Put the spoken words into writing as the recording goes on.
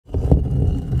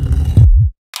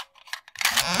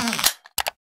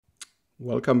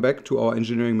Welcome back to our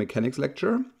engineering mechanics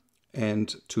lecture, and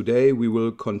today we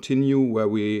will continue where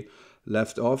we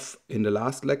left off in the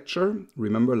last lecture.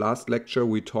 Remember, last lecture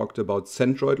we talked about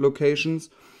centroid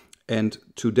locations, and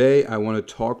today I want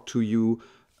to talk to you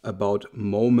about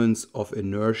moments of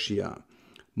inertia.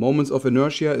 Moments of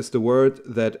inertia is the word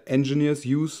that engineers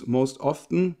use most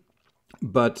often,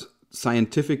 but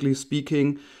scientifically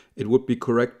speaking it would be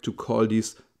correct to call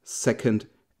these second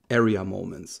area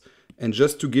moments. And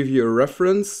just to give you a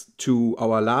reference to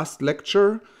our last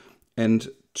lecture and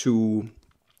to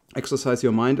exercise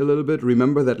your mind a little bit,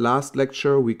 remember that last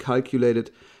lecture we calculated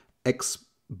x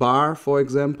bar, for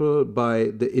example,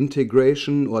 by the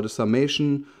integration or the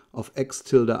summation of x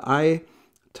tilde I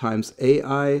times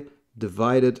ai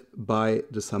divided by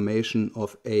the summation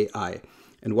of ai.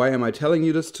 And why am I telling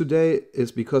you this today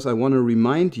is because I want to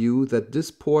remind you that this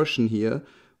portion here,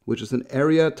 which is an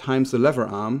area times the lever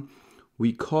arm,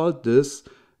 we called this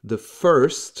the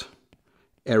first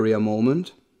area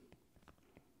moment,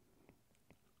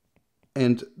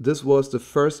 and this was the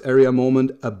first area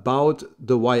moment about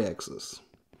the y-axis.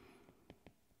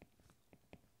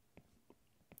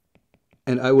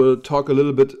 And I will talk a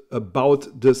little bit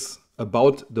about this,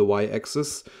 about the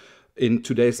y-axis in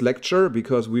today's lecture,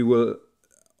 because we will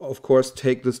of course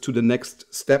take this to the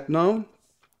next step now,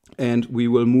 and we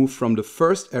will move from the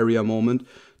first area moment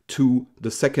to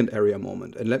the second area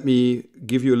moment. And let me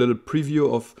give you a little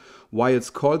preview of why it's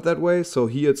called that way. So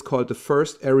here it's called the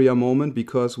first area moment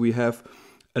because we have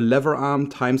a lever arm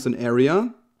times an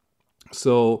area.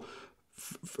 So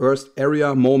first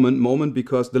area moment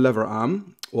because the lever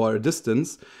arm or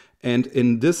distance. And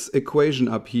in this equation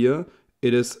up here,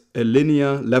 it is a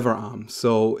linear lever arm.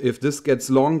 So if this gets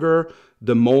longer,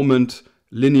 the moment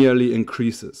linearly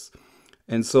increases.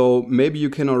 And so maybe you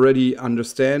can already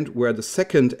understand where the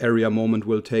second area moment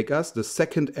will take us. The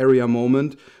second area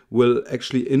moment will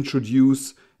actually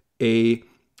introduce a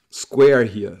square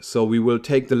here. So we will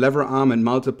take the lever arm and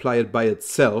multiply it by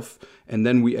itself, and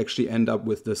then we actually end up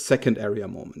with the second area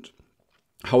moment.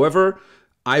 However,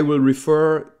 I will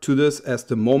refer to this as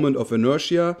the moment of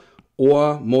inertia,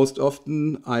 or most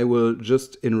often I will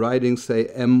just in writing say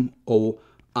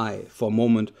MOI for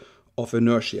moment of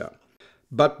inertia.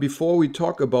 But before we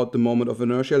talk about the moment of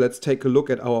inertia, let's take a look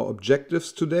at our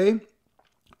objectives today.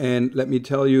 And let me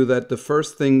tell you that the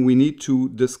first thing we need to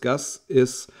discuss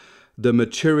is the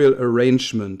material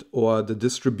arrangement or the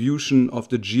distribution of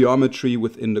the geometry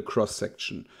within the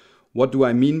cross-section. What do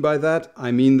I mean by that?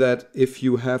 I mean that if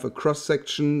you have a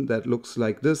cross-section that looks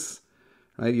like this,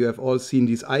 right? You have all seen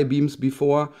these I-beams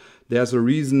before. There's a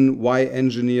reason why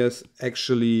engineers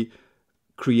actually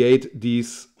create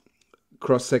these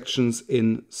cross-sections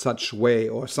in such way,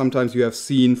 or sometimes you have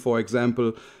seen, for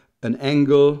example, an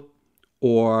angle,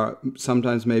 or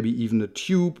sometimes maybe even a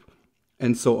tube,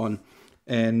 and so on.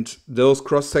 And those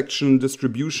cross-section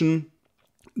distribution,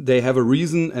 they have a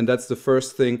reason, and that's the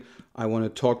first thing I want to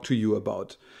talk to you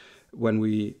about when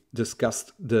we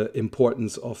discussed the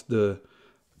importance of the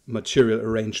material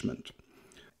arrangement.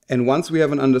 And once we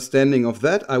have an understanding of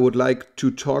that, I would like to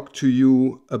talk to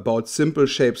you about simple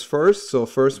shapes first. So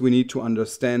first we need to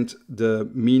understand the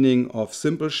meaning of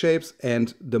simple shapes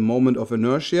and the moment of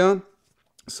inertia.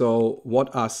 So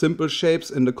what are simple shapes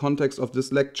in the context of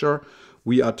this lecture?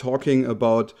 We are talking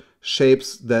about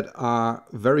shapes that are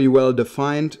very well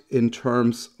defined in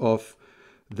terms of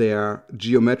their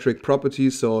geometric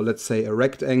properties. So let's say a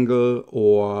rectangle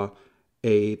or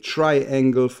a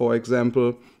triangle, for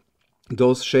example.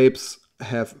 Those shapes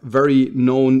have very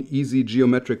known, easy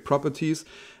geometric properties,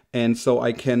 and so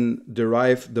I can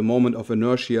derive the moment of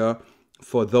inertia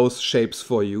for those shapes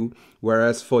for you.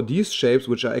 Whereas for these shapes,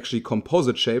 which are actually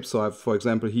composite shapes, so I have, for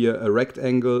example, here a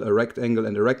rectangle,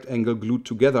 and a rectangle glued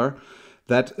together,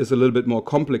 that is a little bit more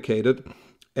complicated,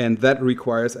 and that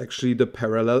requires actually the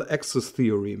parallel axis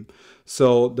theorem.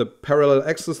 So the parallel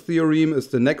axis theorem is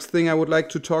the next thing I would like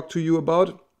to talk to you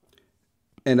about.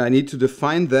 And I need to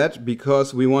define that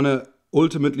because we want to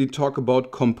ultimately talk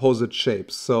about composite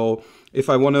shapes. So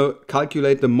if I want to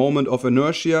calculate the moment of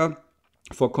inertia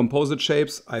for composite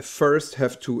shapes, I first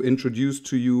have to introduce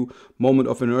to you moment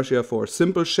of inertia for a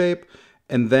simple shape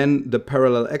and then the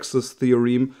parallel axis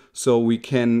theorem, so we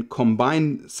can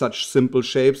combine such simple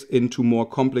shapes into more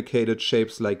complicated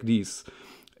shapes like these.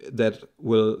 That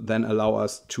will then allow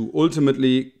us to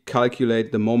ultimately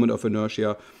calculate the moment of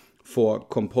inertia for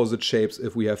composite shapes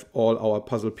if we have all our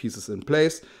puzzle pieces in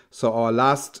place. So our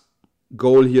last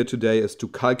goal here today is to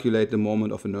calculate the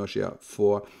moment of inertia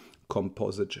for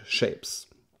composite shapes.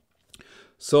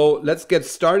 So let's get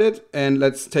started and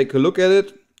let's take a look at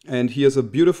it. And here's a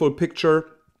beautiful picture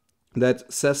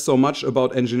that says so much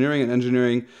about engineering and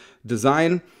engineering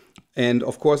design. And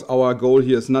of course, our goal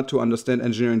here is not to understand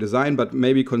engineering design, but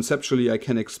maybe conceptually I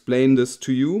can explain this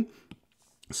to you.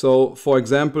 So for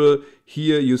example,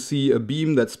 here you see a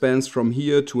beam that spans from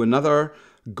here to another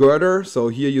girder. So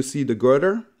here you see the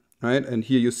girder, right? And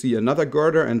here you see another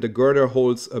girder, and the girder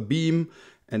holds a beam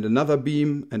and another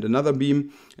beam and another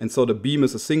beam. And so the beam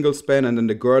is a single span, and then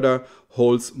the girder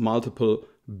holds multiple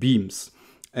beams.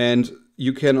 And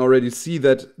you can already see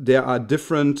that there are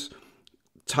different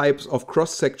types of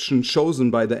cross-section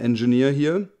chosen by the engineer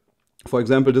here. For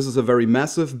example, this is a very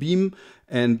massive beam,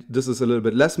 and this is a little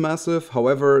bit less massive.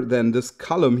 However, then this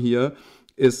column here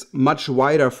is much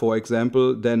wider, for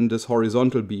example, than this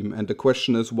horizontal beam. And the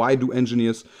question is, why do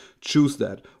engineers choose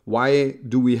that? Why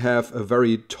do we have a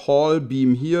very tall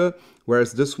beam here,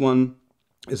 whereas this one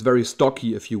is very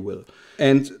stocky, if you will?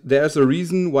 And there's a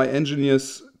reason why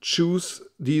engineers choose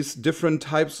these different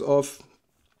types of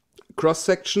cross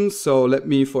sections. So let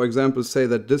me, for example, say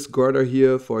that this girder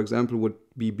here, for example, would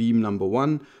be beam number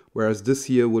 1, whereas this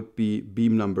here would be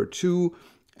beam number 2,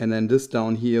 and then this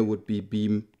down here would be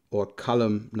beam or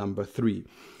column number 3.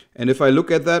 And if I look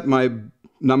at that, my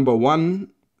number 1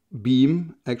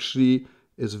 beam actually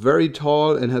is very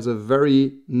tall and has a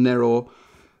very narrow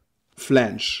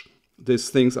flange. These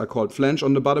things are called flange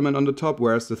on the bottom and on the top,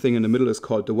 whereas the thing in the middle is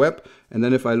called the web. And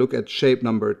then if I look at shape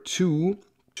number 2,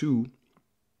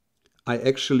 I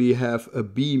actually have a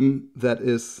beam that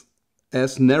is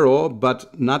as narrow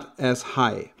but not as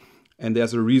high. And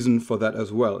there's a reason for that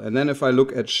as well. And then if I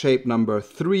look at shape number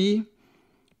 3,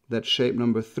 that shape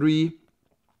number 3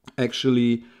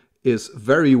 actually is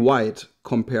very wide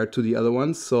compared to the other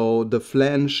ones. So the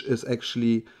flange is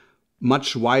actually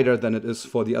much wider than it is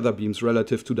for the other beams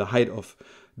relative to the height of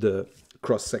the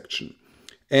cross section.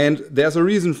 And there's a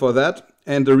reason for that.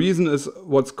 And the reason is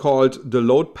what's called the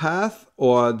load path,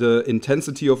 or the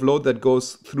intensity of load that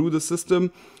goes through the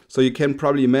system. So you can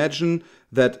probably imagine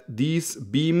that these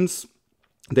beams,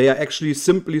 they are actually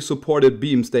simply supported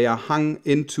beams. They are hung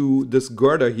into this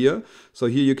girder here. So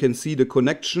here you can see the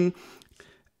connection,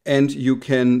 and you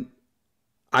can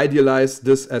idealize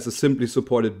this as a simply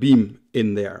supported beam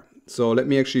in there. So let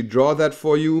me actually draw that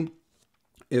for you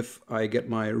if I get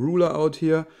my ruler out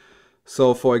here.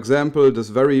 So for example, this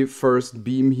very first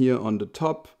beam here on the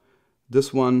top,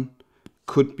 this one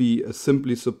could be a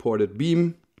simply supported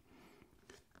beam.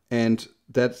 And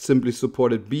that simply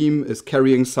supported beam is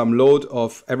carrying some load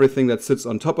of everything that sits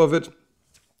on top of it.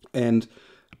 And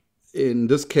in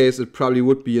this case, it probably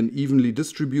would be an evenly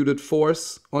distributed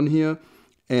force on here.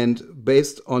 And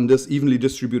based on this evenly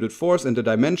distributed force and the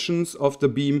dimensions of the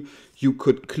beam, you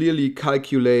could clearly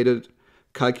calculate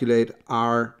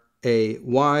RAY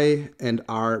and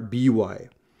RBY.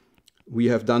 We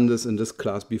have done this in this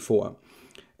class before.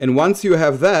 And once you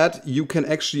have that, you can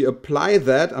actually apply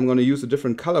that. I'm going to use a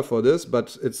different color for this,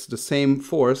 but it's the same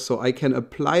force. So I can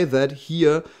apply that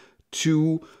here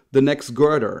to the next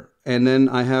girder. And then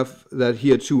I have that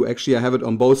here too. Actually, I have it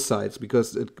on both sides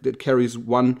because it carries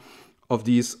one of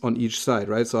these on each side,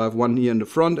 right? So I have one here in the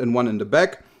front and one in the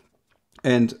back.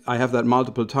 And I have that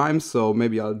multiple times, so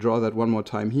maybe I'll draw that one more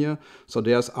time here. So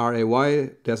there's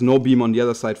RAY, there's no beam on the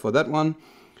other side for that one,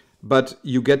 but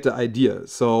you get the idea.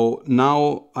 So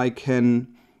now I can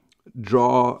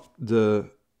draw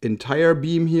the entire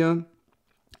beam here,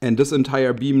 and this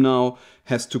entire beam now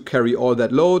has to carry all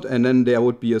that load, and then there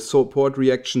would be a support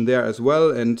reaction there as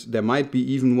well, and there might be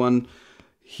even one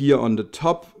here on the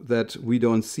top that we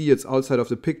don't see. It's outside of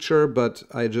the picture, but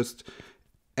I just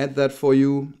add that for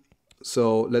you.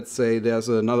 So let's say there's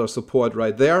another support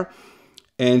right there,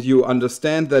 and you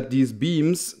understand that these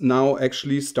beams now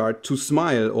actually start to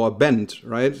smile or bend,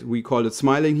 right? We call it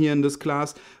smiling here in this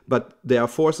class, but there are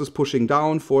forces pushing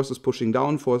down, forces pushing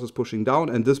down, forces pushing down,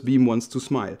 and this beam wants to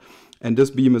smile. And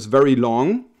this beam is very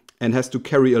long and has to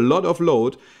carry a lot of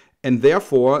load, and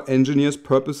therefore engineers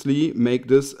purposely make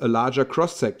this a larger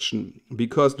cross section,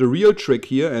 because the real trick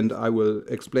here, and I will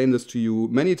explain this to you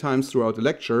many times throughout the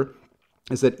lecture,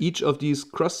 is that each of these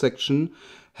cross-section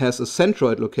has a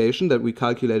centroid location that we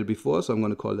calculated before. So I'm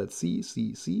going to call that C,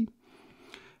 C, C.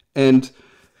 And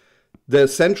the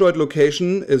centroid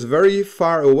location is very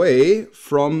far away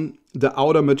from the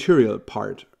outer material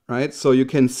part, right? So you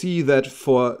can see that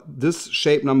for this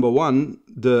shape number 1,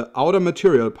 the outer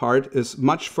material part is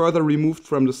much further removed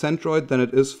from the centroid than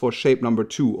it is for shape number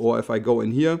 2. Or if I go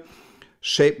in here,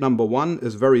 shape number 1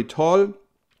 is very tall,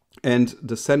 and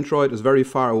the centroid is very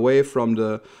far away from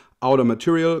the outer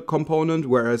material component,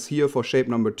 whereas here for shape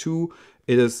number 2,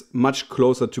 it is much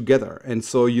closer together. And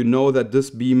so you know that this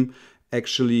beam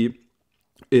actually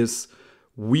is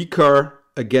weaker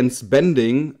against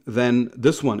bending than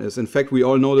this one is. In fact, we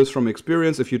all know this from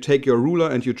experience. If you take your ruler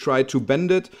and you try to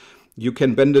bend it, you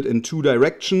can bend it in two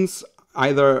directions,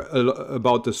 either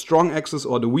about the strong axis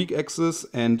or the weak axis,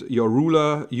 and your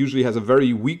ruler usually has a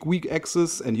very weak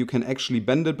axis and you can actually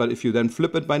bend it, but if you then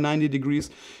flip it by 90 degrees,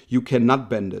 you cannot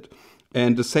bend it.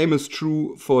 And the same is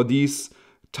true for these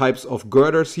types of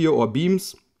girders here or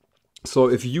beams. So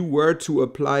if you were to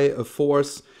apply a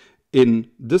force in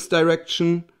this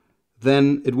direction,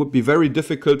 then it would be very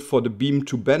difficult for the beam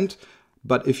to bend.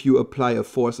 But if you apply a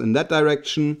force in that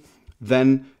direction,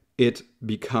 then it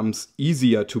becomes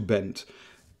easier to bend.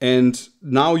 And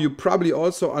now you probably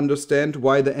also understand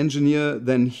why the engineer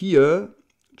then here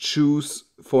choose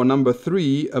for number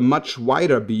 3 a much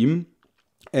wider beam.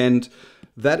 And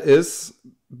that is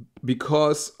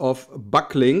because of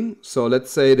buckling. So let's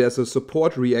say there's a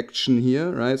support reaction here,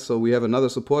 right? So we have another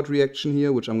support reaction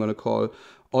here, which I'm going to call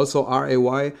also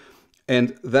RAY.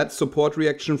 And that support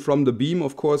reaction from the beam,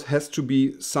 of course, has to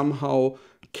be somehow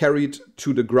carried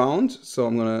to the ground. So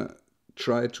I'm going to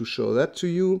try to show that to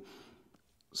you.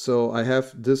 So I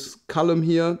have this column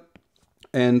here,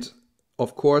 and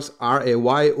of course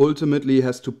RAY ultimately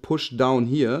has to push down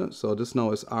here. So this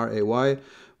now is RAY,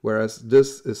 whereas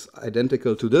this is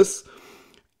identical to this,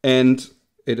 and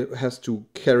it has to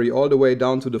carry all the way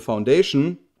down to the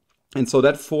foundation. And so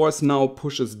that force now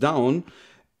pushes down,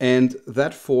 and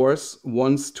that force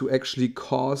wants to actually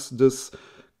cause this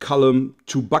column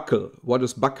to buckle. What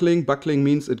is buckling? Buckling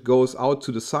means it goes out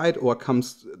to the side or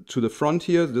comes to the front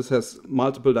here. This has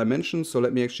multiple dimensions. So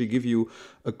let me actually give you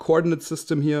a coordinate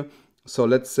system here. So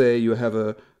let's say you have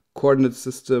a coordinate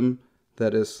system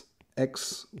that is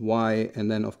X, Y, and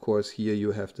then of course here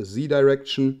you have the Z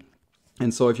direction.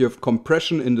 And so if you have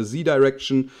compression in the Z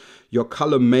direction, your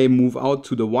column may move out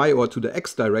to the Y or to the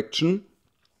X direction.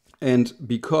 And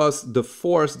because the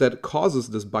force that causes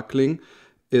this buckling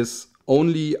is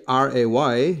only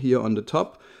RAY here on the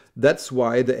top, that's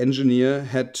why the engineer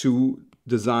had to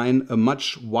design a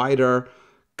much wider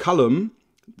column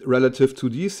relative to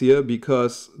these here,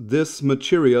 because this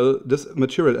material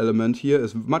element here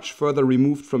is much further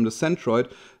removed from the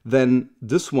centroid than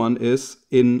this one is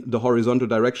in the horizontal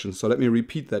direction. So let me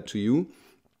repeat that to you.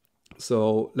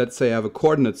 So let's say I have a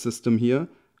coordinate system here.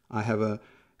 I have a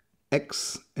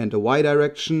X and a Y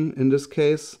direction in this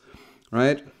case,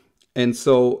 right? And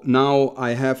so now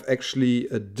I have actually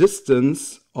a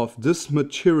distance of this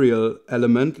material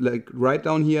element, like right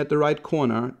down here at the right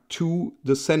corner, to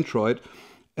the centroid.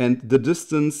 And the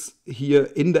distance here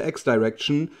in the X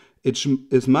direction, it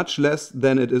is much less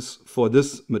than it is for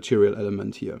this material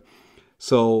element here.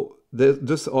 So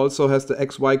this also has the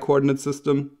XY coordinate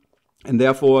system, and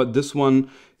therefore this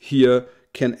one here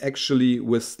can actually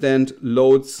withstand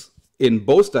loads in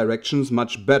both directions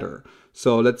much better.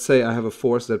 So let's say I have a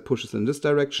force that pushes in this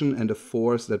direction and a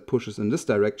force that pushes in this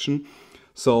direction.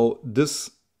 So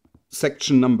this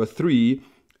section number 3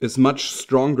 is much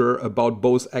stronger about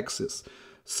both axes.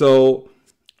 So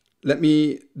let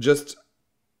me just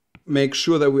make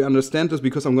sure that we understand this,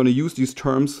 because I'm going to use these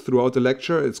terms throughout the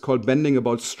lecture. It's called bending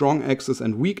about strong axis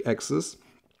and weak axis.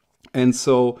 And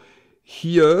so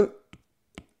here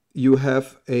you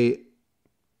have a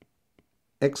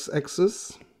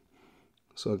x-axis,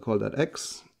 so I call that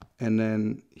x, and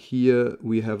then here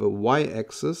we have a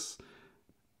y-axis,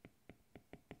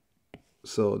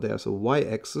 so there's a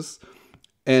y-axis,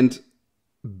 and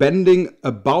bending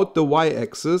about the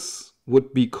y-axis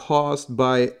would be caused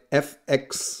by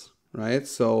fx, right?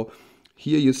 So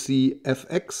here you see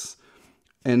fx,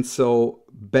 and so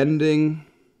bending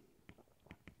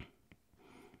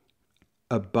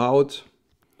about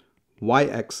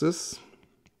y-axis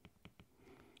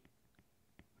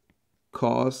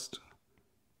caused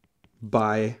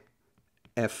by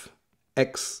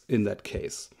fx in that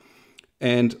case.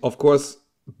 And of course,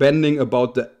 bending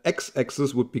about the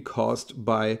x-axis would be caused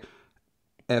by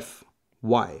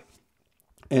fy.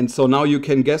 And so now you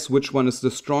can guess which one is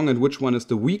the strong and which one is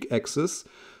the weak axis.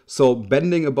 So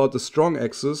bending about the strong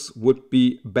axis would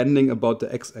be bending about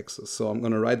the x-axis. So I'm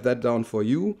going to write that down for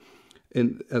you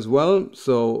as well.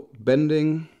 So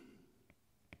bending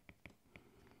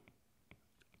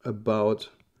about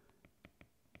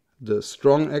the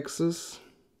strong axis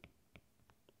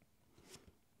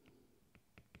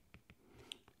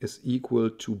is equal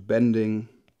to bending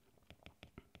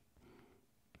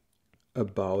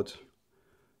about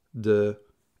the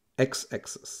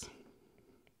x-axis.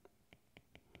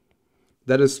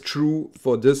 That is true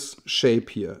for this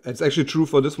shape here. It's actually true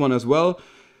for this one as well.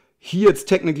 Here it's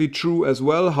technically true as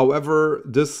well. However,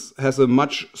 this has a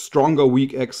much stronger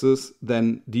weak axis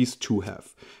than these two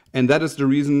have. And that is the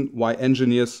reason why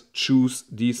engineers choose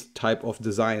these type of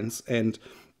designs, and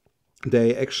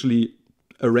they actually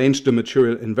arrange the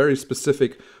material in very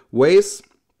specific ways.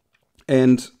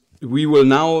 And we will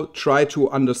now try to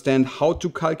understand how to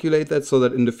calculate that so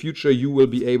that in the future you will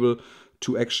be able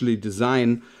to actually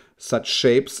design such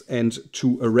shapes and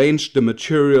to arrange the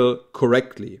material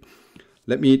correctly.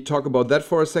 Let me talk about that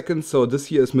for a second. So this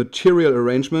here is material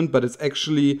arrangement, but it's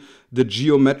actually the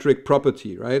geometric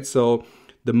property, right? So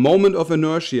the moment of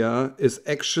inertia is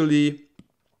actually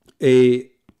a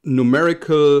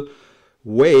numerical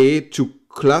way to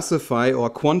classify or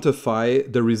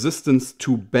quantify the resistance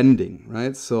to bending,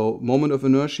 right? So moment of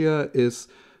inertia is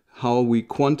how we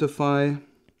quantify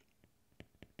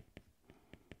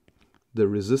the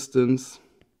resistance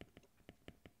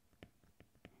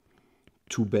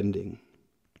to bending.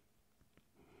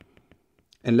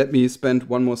 And let me spend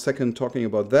one more second talking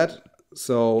about that.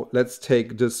 So let's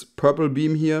take this purple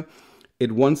beam here.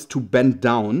 It wants to bend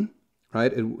down,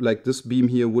 right? Like this beam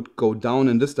here would go down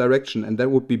in this direction, and that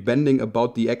would be bending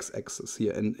about the x-axis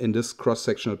here in this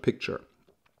cross-sectional picture.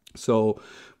 So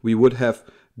we would have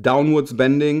downwards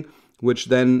bending, which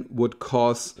then would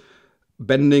cause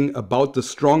bending about the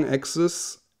strong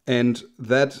axis, and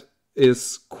that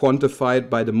is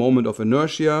quantified by the moment of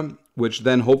inertia, which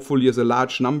then hopefully is a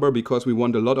large number because we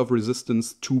want a lot of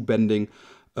resistance to bending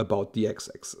about the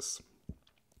x-axis.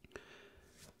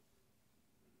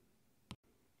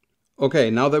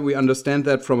 Okay, now that we understand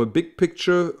that from a big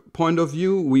picture point of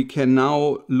view, we can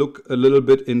now look a little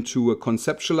bit into a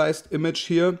conceptualized image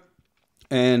here.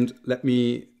 And let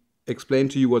me explain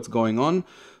to you what's going on.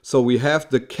 So we have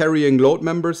the carrying load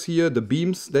members here, the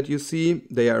beams that you see,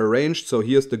 they are arranged. So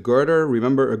here's the girder.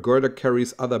 Remember, a girder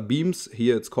carries other beams.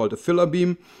 Here it's called a filler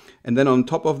beam. And then on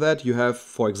top of that, you have,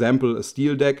 for example, a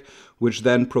steel deck, which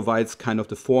then provides kind of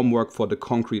the formwork for the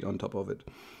concrete on top of it.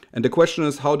 And the question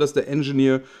is, how does the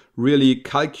engineer really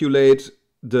calculate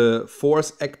the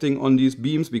force acting on these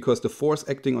beams? Because the force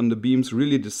acting on the beams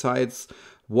really decides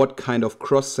what kind of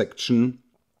cross-section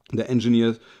the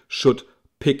engineer should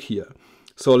pick here.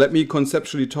 So let me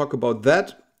conceptually talk about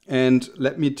that, and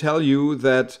let me tell you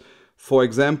that, for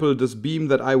example, this beam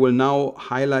that I will now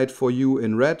highlight for you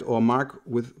in red or mark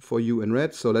for you in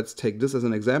red. So let's take this as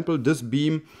an example. This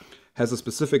beam has a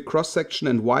specific cross-section,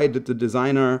 and why did the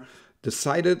designer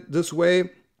decide it this way?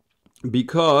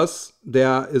 Because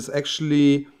there is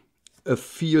actually a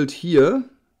field here,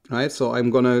 right? So I'm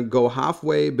gonna go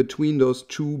halfway between those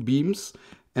two beams,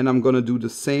 and I'm gonna do the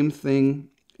same thing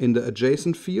in the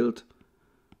adjacent field.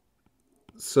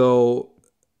 So,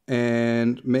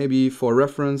 and maybe for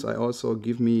reference, I also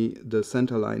give me the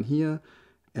center line here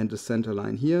and the center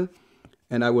line here.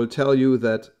 And I will tell you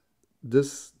that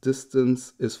this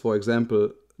distance is, for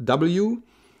example, W.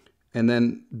 And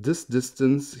then this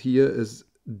distance here is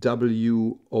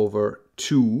W over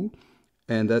 2.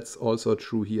 And that's also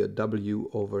true here, W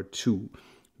over 2.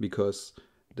 Because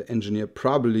the engineer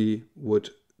probably would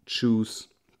choose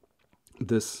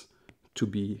this to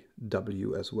be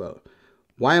W as well.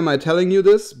 Why am I telling you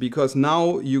this? Because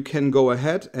now you can go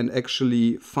ahead and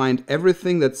actually find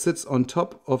everything that sits on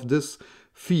top of this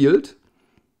field,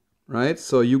 right?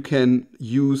 So you can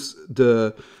use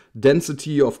the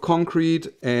density of concrete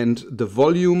and the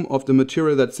volume of the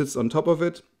material that sits on top of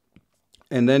it.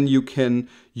 And then you can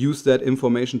use that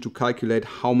information to calculate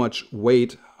how much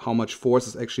weight, how much force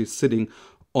is actually sitting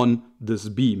on this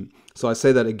beam. So I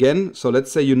say that again. So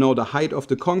let's say you know the height of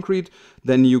the concrete,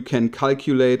 then you can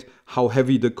calculate how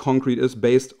heavy the concrete is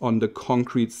based on the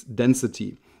concrete's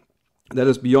density. That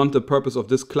is beyond the purpose of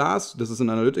this class. This is an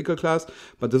analytical class,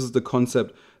 but this is the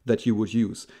concept that you would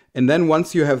use. And then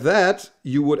once you have that,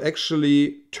 you would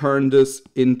actually turn this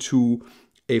into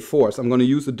a force. I'm going to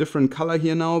use a different color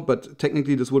here now, but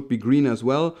technically this would be green as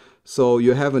well. So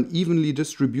you have an evenly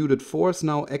distributed force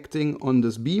now acting on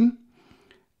this beam.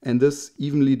 And this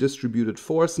evenly distributed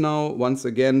force now, once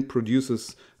again,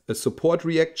 produces a support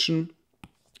reaction.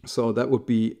 So that would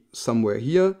be somewhere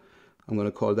here. I'm going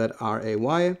to call that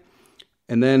RAY.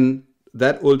 And then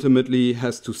that ultimately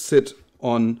has to sit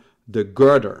on the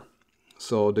girder.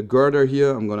 So the girder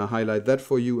here, I'm going to highlight that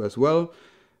for you as well.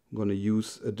 I'm going to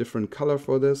use a different color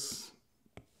for this.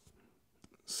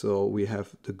 So we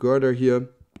have the girder here.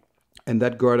 And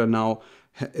that girder now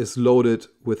is loaded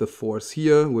with a force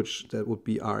here, which that would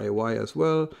be RAY as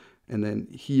well. And then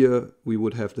here we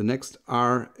would have the next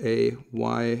RAY,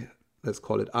 let's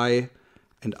call it I,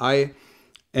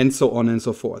 and so on and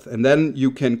so forth. And then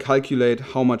you can calculate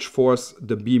how much force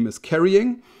the beam is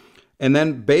carrying. And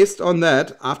then based on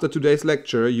that, after today's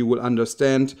lecture, you will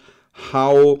understand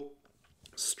how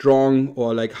strong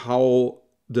or like how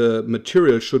the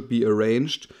material should be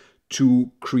arranged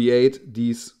to create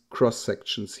these cross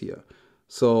sections here.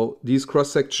 So these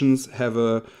cross sections have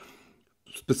a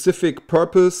specific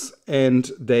purpose and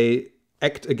they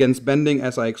act against bending,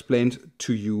 as I explained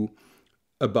to you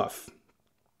above.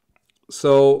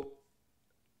 So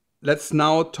let's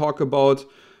now talk about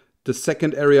the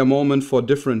second area moment for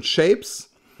different shapes.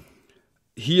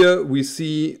 Here we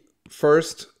see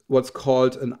first what's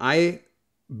called an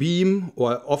I-beam,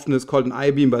 or often it's called an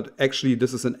I-beam, but actually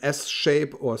this is an S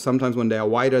shape, or sometimes when they are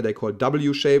wider they call it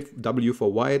W shape, W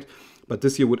for wide, but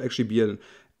this here would actually be an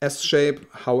S shape.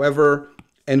 However,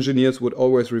 engineers would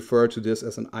always refer to this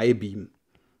as an I-beam.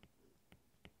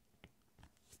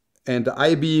 And the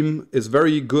I-beam is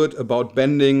very good about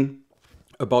bending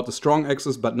about the strong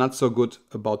axis, but not so good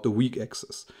about the weak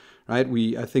axis, right?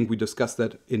 I think we discussed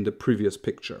that in the previous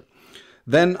picture.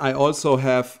 Then I also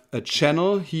have a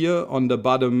channel here on the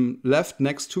bottom left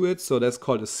next to it. So that's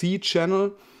called a C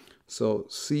channel. So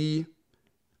C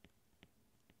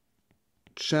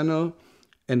channel.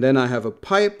 And then I have a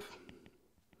pipe.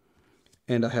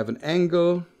 And I have an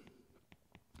angle.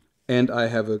 And I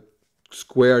have a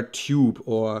square tube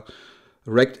or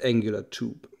rectangular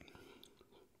tube.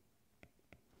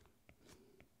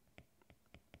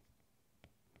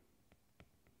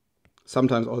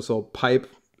 Sometimes also pipe,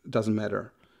 doesn't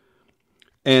matter.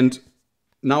 And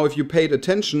now if you paid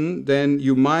attention, then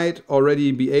you might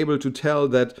already be able to tell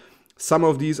that some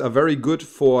of these are very good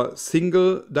for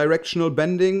single directional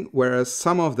bending, whereas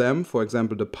some of them, for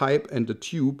example the pipe and the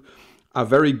tube, are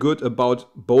very good about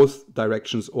both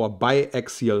directions or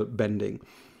biaxial bending.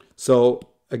 So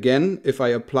again, if I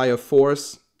apply a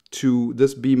force to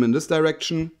this beam in this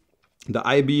direction, the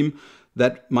I-beam,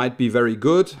 that might be very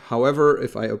good. However,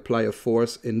 if I apply a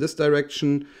force in this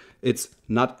direction, it's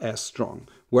not as strong.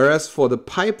 Whereas for the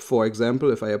pipe, for example,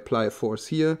 if I apply a force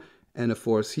here and a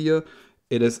force here,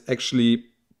 it is actually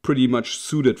pretty much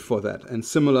suited for that. And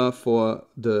similar for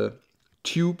the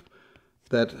tube,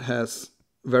 that has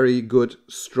very good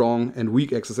strong and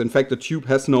weak axis. In fact, the tube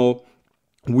has no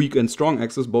weak and strong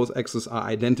axis. Both axes are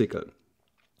identical.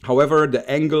 However, the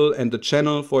angle and the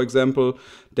channel, for example,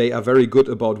 they are very good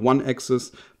about one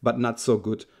axis, but not so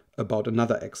good about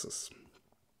another axis.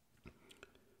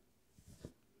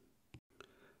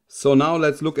 So now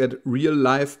let's look at real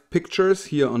life pictures.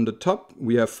 Here on the top,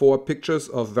 we have 4 pictures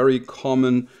of very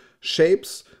common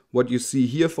shapes. What you see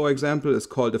here, for example, is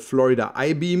called a Florida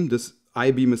I-beam. This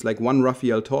I-beam is like 1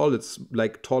 Raphael tall. It's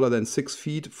like taller than 6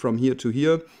 feet from here to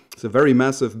here. It's a very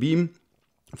massive beam,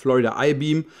 Florida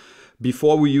I-beam.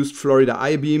 Before we used Florida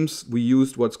I-beams, we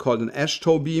used what's called an ash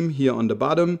toe beam here on the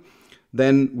bottom.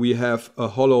 Then we have a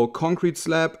hollow concrete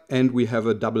slab and we have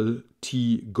a double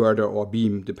T girder or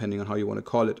beam, depending on how you want to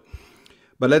call it.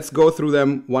 But let's go through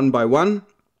them one by one.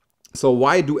 So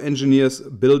why do engineers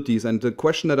build these? And the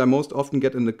question that I most often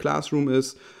get in the classroom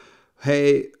is,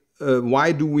 hey,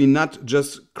 why do we not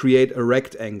just create a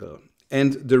rectangle?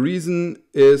 And the reason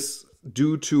is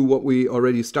due to what we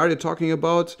already started talking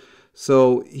about.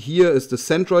 So here is the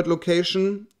centroid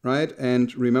location, right?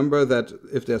 And remember that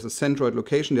if there's a centroid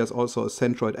location, there's also a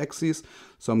centroid axis.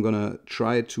 So I'm gonna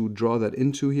try to draw that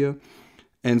into here.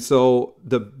 And so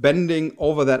the bending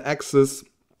over that axis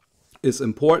is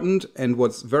important. And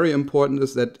what's very important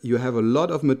is that you have a lot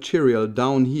of material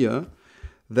down here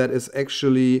that is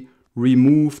actually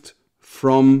removed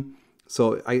from,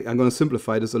 so I'm gonna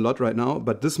simplify this a lot right now,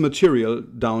 but this material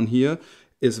down here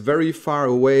is very far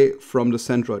away from the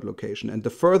centroid location. And the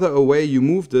further away you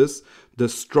move this, the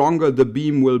stronger the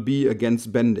beam will be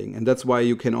against bending. And that's why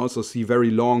you can also see very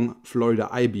long Florida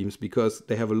I-beams, because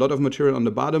they have a lot of material on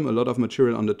the bottom, a lot of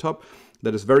material on the top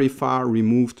that is very far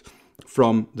removed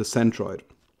from the centroid.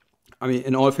 I mean,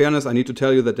 in all fairness, I need to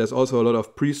tell you that there's also a lot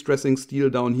of pre-stressing steel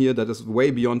down here that is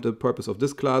way beyond the purpose of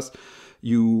this class.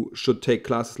 You should take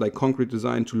classes like concrete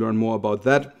design to learn more about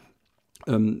that.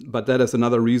 But that is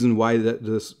another reason why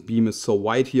this beam is so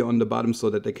wide here on the bottom, so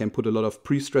that they can put a lot of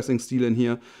pre-stressing steel in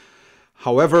here.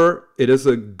 However, it is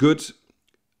a good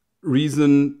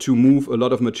reason to move a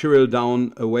lot of material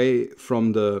down away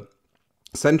from the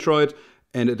centroid,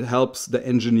 and it helps the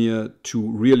engineer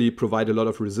to really provide a lot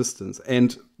of resistance.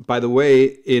 And by the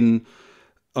way,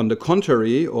 on the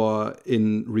contrary, or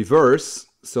in reverse,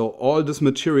 so all this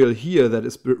material here that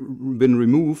has been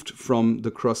removed from the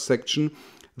cross section,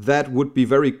 that would be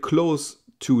very close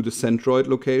to the centroid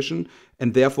location,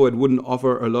 and therefore it wouldn't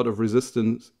offer a lot of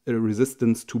resistance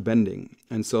to bending.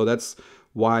 And so that's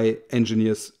why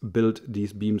engineers build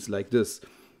these beams like this.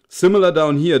 Similar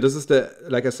down here, this is the,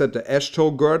 like I said, the ash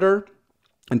toe girder.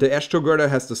 And the ash-tow girder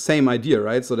has the same idea,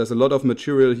 right? So there's a lot of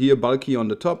material here, bulky on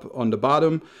the top, on the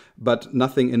bottom, but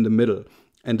nothing in the middle.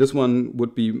 And this one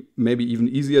would be maybe even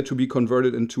easier to be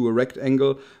converted into a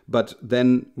rectangle, but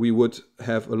then we would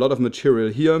have a lot of material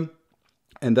here,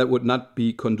 and that would not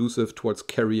be conducive towards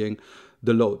carrying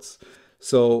the loads.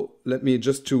 So let me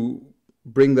just to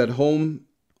bring that home,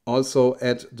 also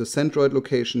at the centroid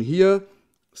location here,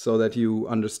 so that you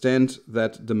understand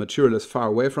that the material is far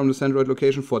away from the centroid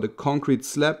location. For the concrete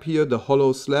slab here, the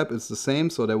hollow slab is the same,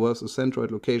 so there was a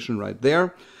centroid location right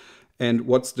there. And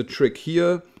what's the trick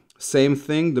here? Same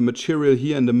thing, the material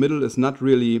here in the middle is not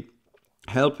really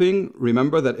helping.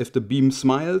 Remember that if the beam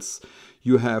smiles,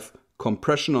 you have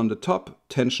compression on the top,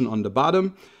 tension on the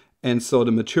bottom, and so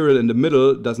the material in the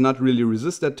middle does not really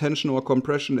resist that tension or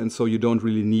compression, and so you don't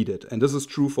really need it. And this is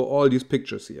true for all these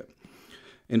pictures here.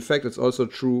 In fact, it's also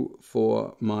true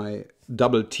for my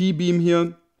double T beam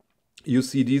here. You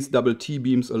see these double T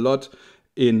beams a lot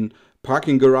in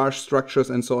parking garage structures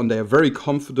and so on. They are very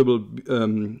comfortable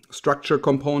structure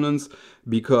components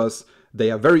because they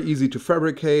are very easy to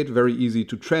fabricate, very easy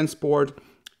to transport.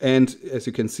 And as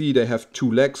you can see, they have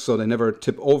 2 legs, so they never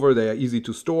tip over. They are easy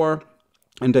to store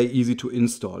and they're easy to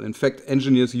install. In fact,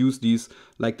 engineers use these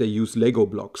like they use Lego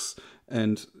blocks.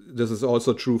 And this is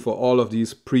also true for all of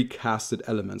these precasted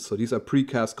elements. So these are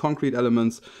precast concrete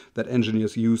elements that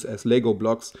engineers use as Lego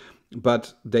blocks,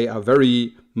 but they are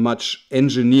very much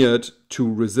engineered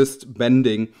to resist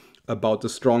bending about the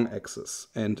strong axis.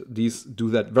 And these do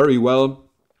that very well.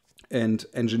 And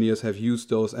engineers have used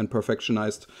those and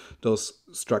perfectionized those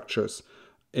structures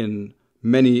in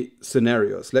many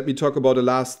scenarios. Let me talk about the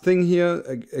last thing here,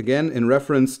 again, in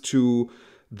reference to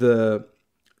the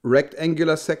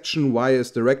rectangular section. Why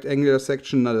is the rectangular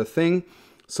section not a thing?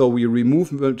 So we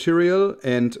remove material,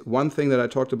 and one thing that I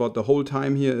talked about the whole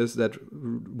time here is that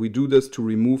we do this to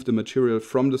remove the material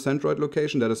from the centroid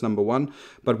location. That is number one.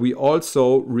 But we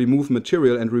also remove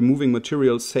material, and removing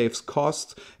material saves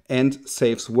cost and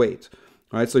saves weight.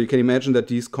 Right? So you can imagine that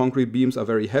these concrete beams are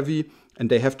very heavy and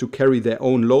they have to carry their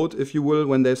own load, if you will,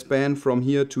 when they span from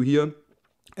here to here.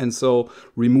 And so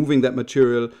removing that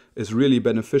material is really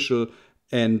beneficial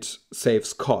and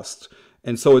saves cost.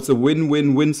 And so it's a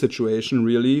win-win-win situation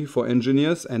really for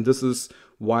engineers, and this is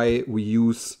why we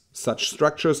use such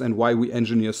structures and why we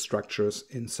engineer structures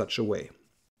in such a way.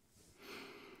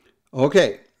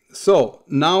 Okay, so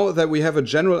now that we have a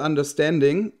general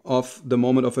understanding of the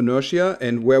moment of inertia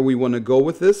and where we want to go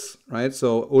with this, right?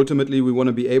 So ultimately we want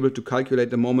to be able to calculate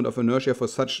the moment of inertia for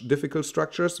such difficult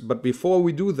structures, but before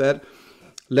we do that,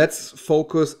 let's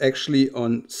focus actually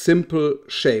on simple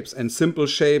shapes. And simple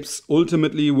shapes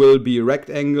ultimately will be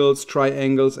rectangles,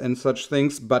 triangles, and such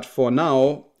things. But for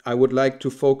now, I would like to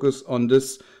focus on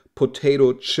this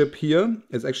potato chip here.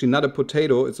 It's actually not a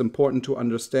potato. It's important to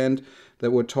understand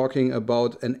that we're talking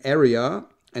about an area.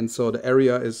 And so the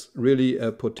area is really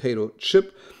a potato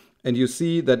chip. And you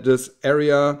see that this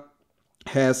area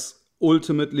has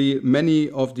ultimately many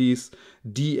of these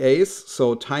DAs,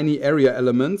 so tiny area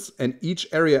elements, and each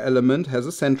area element has a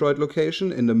centroid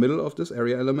location in the middle of this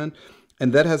area element,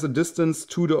 and that has a distance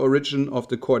to the origin of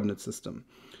the coordinate system.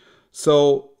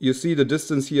 So you see the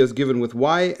distance here is given with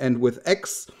y and with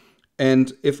x,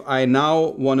 and if I now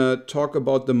want to talk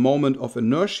about the moment of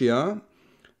inertia,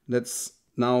 let's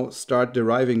now start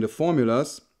deriving the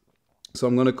formulas. So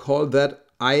I'm going to call that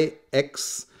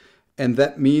Ix, and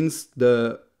that means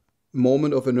the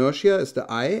moment of inertia is the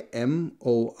I,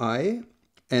 MOI,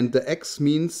 and the X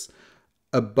means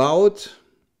about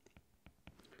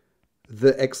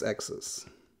the x-axis.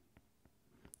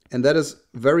 And that is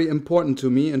very important to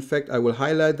me. In fact, I will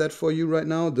highlight that for you right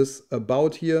now. This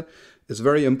about here is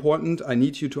very important. I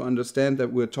need you to understand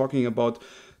that we're talking about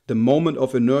the moment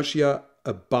of inertia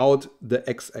about the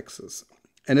x-axis.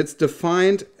 And it's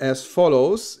defined as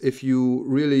follows. If you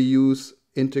really use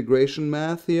integration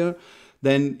math here,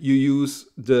 then you use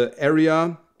the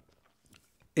area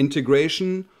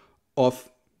integration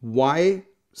of y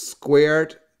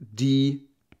squared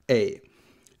dA.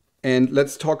 And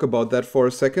let's talk about that for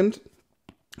a second.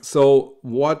 So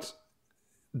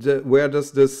where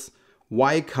does this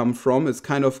y come from? It's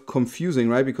kind of confusing,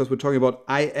 right? Because we're talking about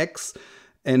Ix,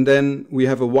 and then we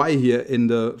have a y here in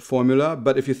the formula.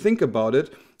 But if you think about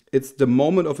it, it's the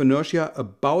moment of inertia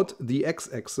about the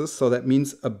x-axis, so that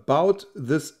means about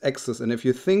this axis. And if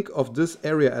you think of this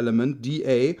area element,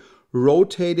 dA,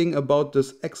 rotating about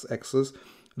this x-axis,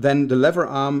 then the lever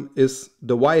arm is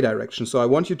the y direction. So I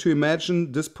want you to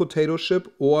imagine this potato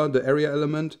chip or the area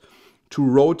element to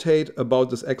rotate about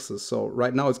this axis. So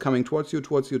right now it's coming towards you,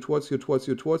 towards you, towards you, towards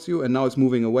you, towards you, and now it's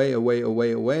moving away, away,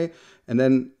 away, away, and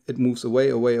then it moves away,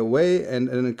 away, away, and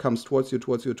then it comes towards you,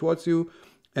 towards you, towards you,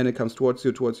 and it comes towards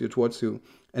you, towards you, towards you,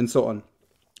 and so on.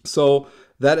 So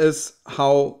that is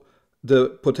how the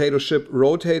potato chip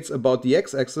rotates about the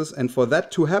x-axis, and for that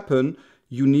to happen,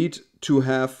 you need to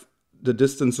have the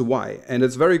distance y. And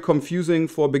it's very confusing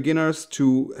for beginners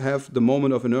to have the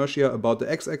moment of inertia about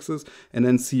the x-axis and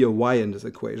then see a y in this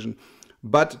equation.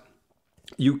 But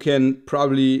you can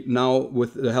probably now,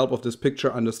 with the help of this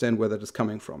picture, understand where that is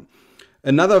coming from.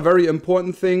 Another very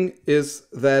important thing is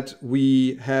that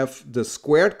we have the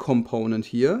squared component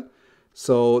here.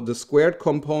 So the squared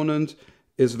component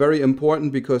is very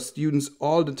important because students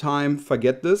all the time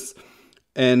forget this.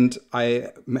 And I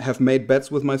have made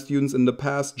bets with my students in the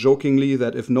past, jokingly,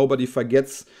 that if nobody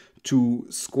forgets to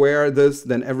square this,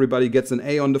 then everybody gets an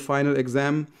A on the final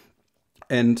exam.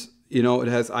 And you know,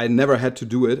 I never had to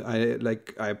do it.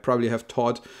 I probably have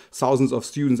taught thousands of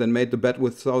students and made the bet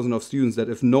with thousands of students that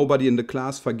if nobody in the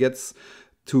class forgets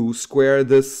to square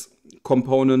this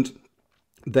component,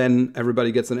 then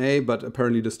everybody gets an A, but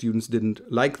apparently the students didn't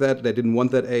like that. They didn't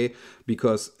want that A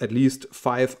because at least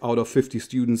 5 out of 50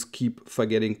 students keep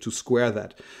forgetting to square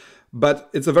that.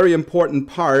 But it's a very important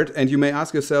part, and you may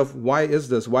ask yourself, why is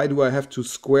this? Why do I have to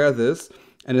square this?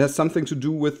 And it has something to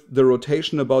do with the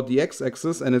rotation about the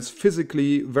x-axis, and it's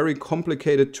physically very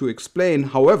complicated to explain.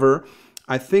 However,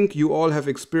 I think you all have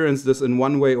experienced this in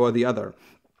one way or the other.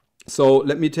 So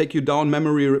let me take you down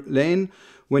memory lane.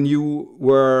 When you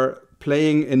were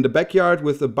playing in the backyard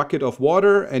with a bucket of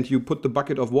water, and you put the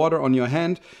bucket of water on your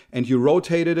hand and you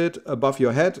rotated it above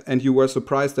your head, and you were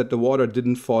surprised that the water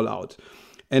didn't fall out.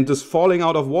 And this falling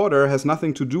out of water has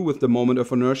nothing to do with the moment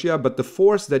of inertia, but the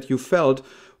force that you felt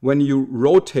when you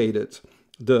rotated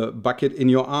the bucket in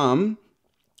your arm,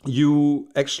 you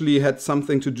actually had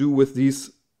something to do with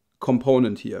this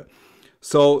component here.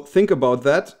 So think about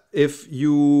that. If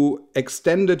you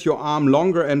extended your arm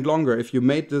longer and longer, if you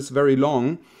made this very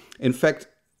long, in fact,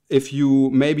 if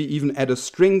you maybe even add a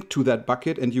string to that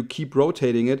bucket and you keep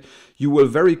rotating it, you will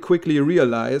very quickly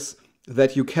realize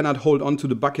that you cannot hold on to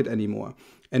the bucket anymore.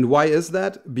 And why is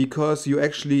that? Because you're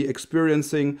actually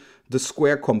experiencing the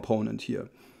square component here.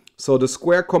 So the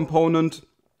square component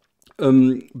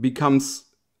becomes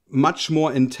much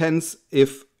more intense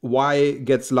if y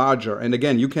gets larger. And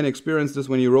again, you can experience this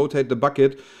when you rotate the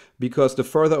bucket, because the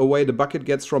further away the bucket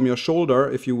gets from your shoulder,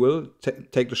 if you will,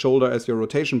 take the shoulder as your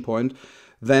rotation point,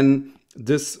 then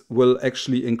this will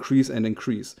actually increase and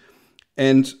increase.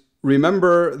 And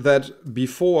remember that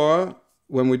before,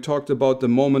 when we talked about the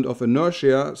moment of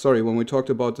inertia, when we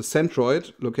talked about the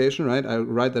centroid location, right? I'll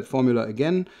write that formula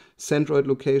again. Centroid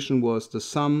location was the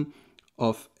sum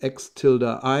of x tilde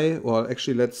I, or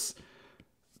actually let's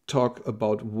talk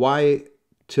about y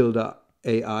tilde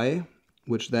ai,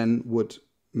 which then would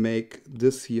make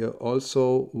this here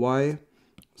also y.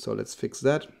 So let's fix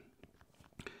that.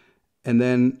 And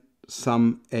then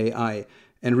sum ai.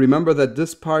 And remember that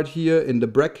this part here in the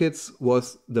brackets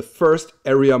was the first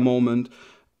area moment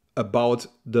about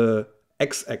the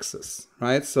x-axis,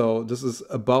 right? So this is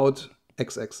about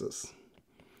x-axis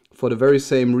for the very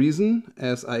same reason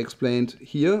as I explained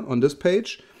here on this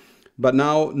page. But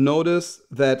now notice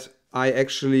that I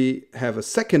actually have a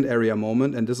second area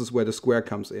moment, and this is where the square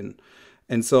comes in.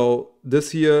 And so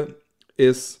this here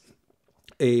is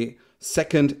a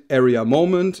second area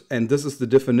moment, and this is the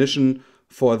definition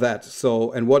for that.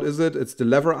 So, and what is it? It's the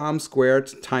lever arm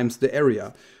squared times the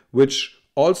area, which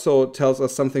also tells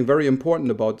us something very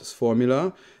important about this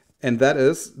formula, and that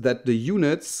is that the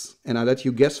units, and I'll let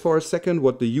you guess for a second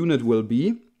what the unit will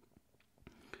be.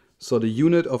 So the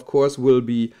unit, of course, will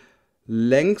be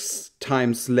length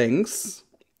times length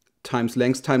times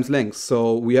length times length.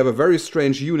 So we have a very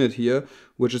strange unit here,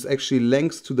 which is actually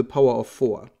length to the power of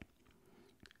 4.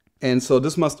 And so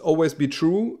this must always be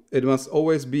true. It must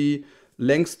always be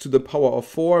length to the power of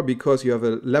 4, because you have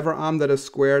a lever arm that is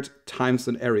squared times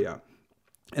an area.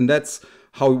 And that's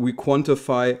how we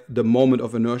quantify the moment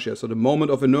of inertia. So the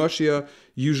moment of inertia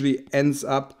usually ends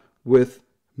up with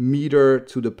meter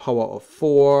to the power of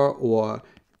 4, or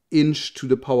inch to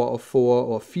the power of 4,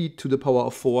 or feet to the power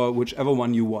of 4, whichever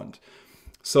one you want.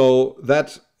 So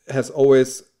that has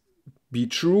always been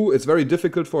true. It's very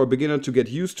difficult for a beginner to get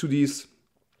used to these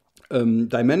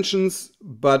dimensions,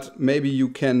 but maybe you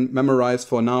can memorize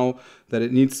for now that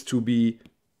it needs to be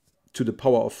to the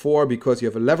power of 4, because you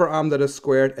have a lever arm that is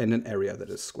squared and an area that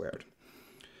is squared.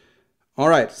 All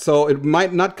right, so it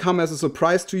might not come as a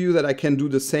surprise to you that I can do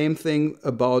the same thing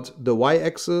about the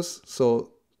y-axis.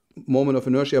 So moment of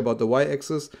inertia about the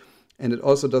y-axis. And it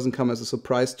also doesn't come as a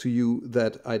surprise to you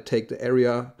that I take the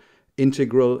area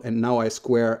integral and now I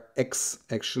square x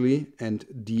actually and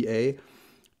dA.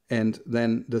 And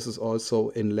then this is also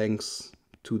in length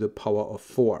to the power of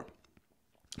 4.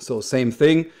 So same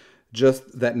thing,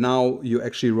 just that now you're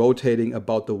actually rotating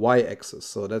about the y-axis.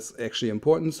 So that's actually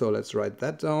important. So let's write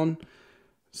that down.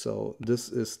 So this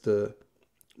is the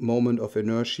moment of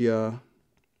inertia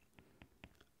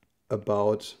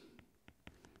about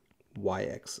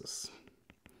y-axis.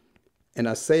 And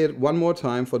I say it one more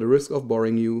time for the risk of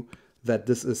boring you, that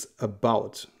this is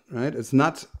about, right? It's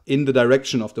not in the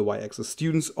direction of the y-axis.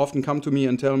 Students often come to me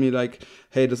and tell me like,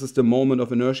 hey, this is the moment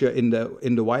of inertia in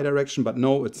the y direction, but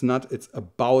no, it's not. It's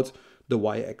about the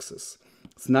y-axis.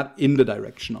 It's not in the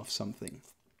direction of something.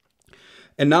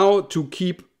 And now, to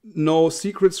keep no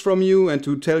secrets from you and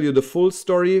to tell you the full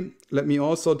story, let me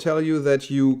also tell you that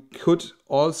you could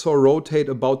also rotate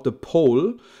about the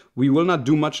pole. We will not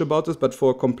do much about this, but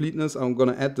for completeness, I'm going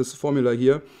to add this formula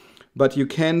here. But you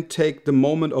can take the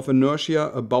moment of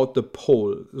inertia about the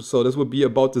pole. So this would be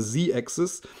about the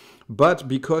z-axis. But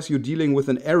because you're dealing with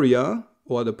an area,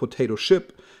 or the potato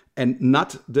chip, and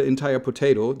not the entire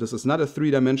potato, this is not a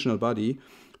three-dimensional body.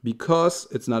 Because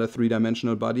it's not a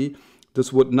three-dimensional body,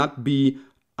 this would not be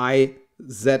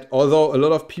IZ, although a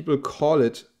lot of people call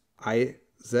it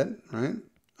IZ, right?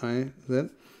 IZ.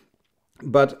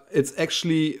 But it's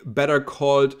actually better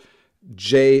called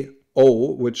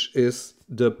JO, which is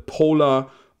the polar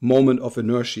moment of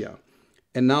inertia.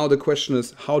 And now the question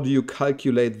is, how do you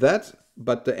calculate that?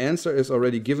 But the answer is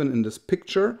already given in this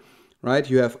picture, right?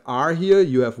 You have R here,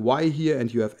 you have Y here,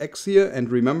 and you have X here. And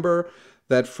remember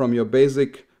that from your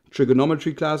basic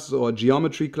trigonometry classes or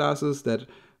geometry classes that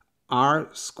R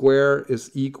square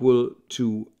is equal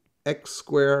to X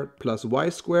square plus Y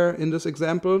square in this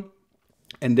example.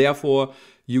 And therefore,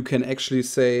 you can actually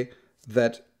say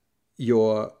that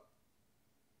your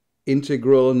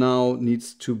integral now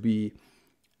needs to be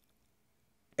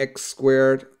x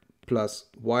squared plus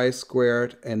y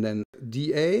squared and then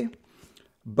dA.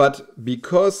 But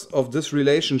because of this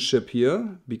relationship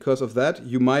here, because of that,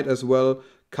 you might as well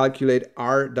calculate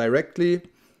R directly.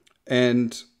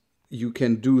 And you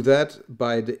can do that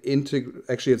by the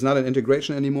actually it's not an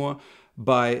integration anymore,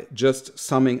 by just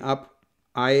summing up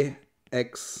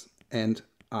IX and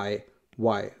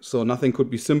IY. So nothing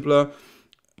could be simpler.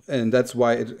 And that's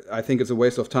why I think it's a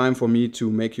waste of time for me to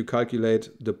make you calculate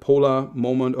the polar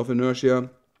moment of inertia,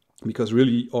 because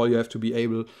really all you have to be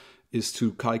able is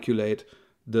to calculate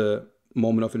the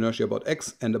moment of inertia about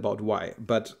x and about y.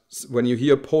 But when you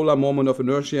hear polar moment of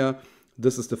inertia,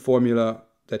 this is the formula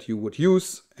that you would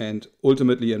use, and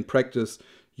ultimately in practice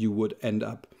you would end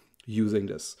up using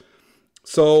this.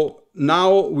 So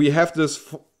now we have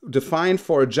this defined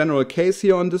for a general case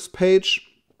here on this page,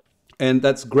 and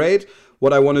that's great.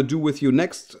 What I want to do with you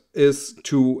next is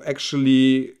to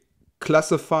actually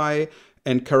classify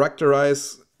and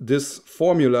characterize this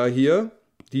formula here,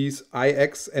 these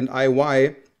Ix and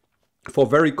Iy, for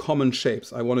very common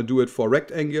shapes. I want to do it for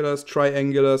rectangulars,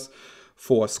 triangulars,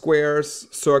 for squares,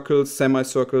 circles,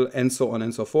 semicircle, and so on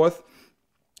and so forth,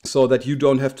 so that you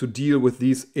don't have to deal with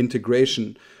these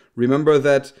integration. Remember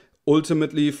that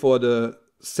ultimately for the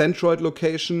centroid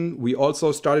location, we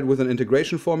also started with an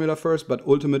integration formula first, but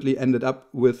ultimately ended up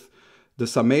with the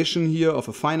summation here of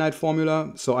a finite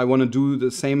formula. So I want to do the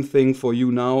same thing for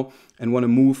you now and want to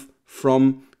move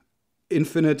from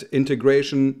infinite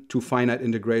integration to finite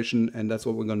integration, and that's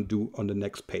what we're going to do on the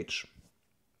next page.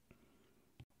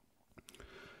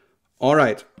 All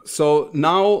right, so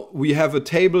now we have a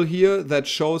table here that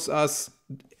shows us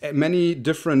many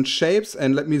different shapes,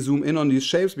 and let me zoom in on these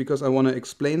shapes because I want to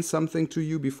explain something to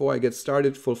you before I get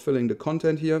started fulfilling the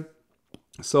content here.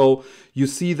 So you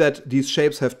see that these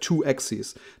shapes have two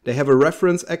axes. They have a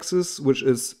reference axis, which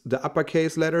is the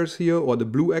uppercase letters here, or the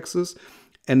blue axis,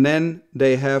 and then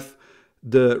they have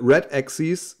the red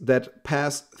axes that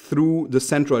pass through the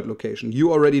centroid location.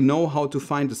 You already know how to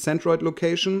find the centroid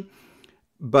location,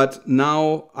 but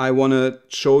now I want to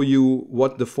show you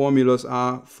what the formulas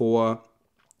are for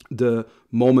the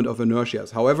moment of inertia.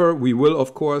 However, we will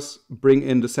of course bring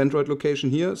in the centroid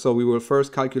location here. So we will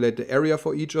first calculate the area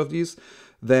for each of these.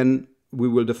 Then we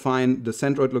will define the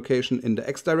centroid location in the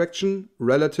x direction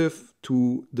relative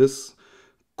to this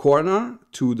corner,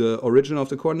 to the origin of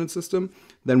the coordinate system.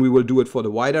 Then we will do it for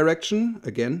the y direction,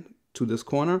 again, to this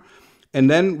corner. And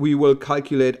then we will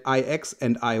calculate Ix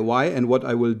and Iy. And what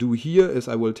I will do here is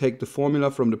I will take the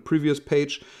formula from the previous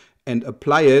page and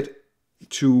apply it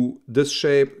to this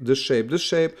shape, this shape, this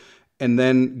shape, and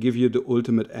then give you the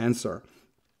ultimate answer.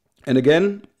 And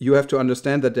again, you have to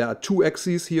understand that there are two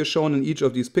axes here shown in each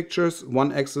of these pictures.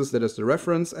 One axis that is the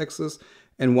reference axis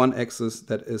and one axis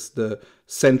that is the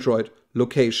centroid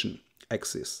location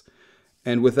axis.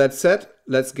 And with that said,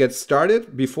 let's get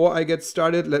started. Before I get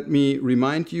started, let me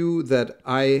remind you that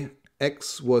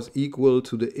Ix was equal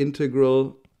to the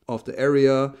integral of the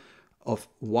area of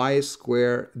y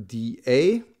squared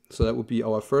dA. So that would be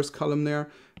our first column there.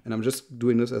 And I'm just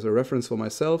doing this as a reference for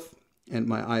myself. And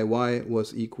my Iy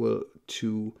was equal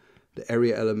to the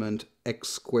area element x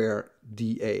squared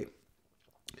dA.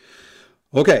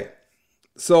 Okay,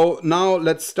 so now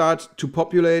let's start to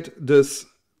populate this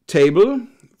table.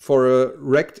 For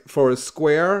a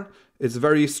square, it's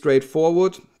very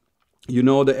straightforward. You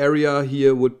know the area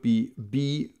here would be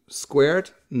b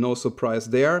squared, no surprise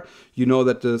there. You know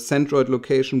that the centroid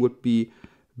location would be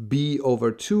b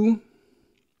over 2.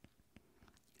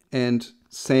 And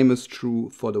same is true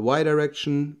for the y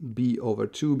direction, b over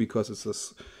 2, because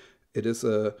it is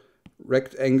a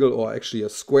rectangle, or actually a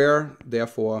square.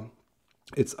 Therefore,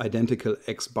 it's identical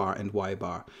x bar and y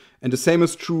bar. And the same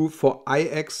is true for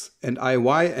Ix and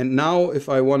Iy. And now if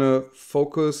I want to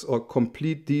focus or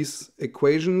complete these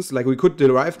equations, like we could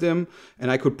derive them and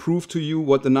I could prove to you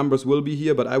what the numbers will be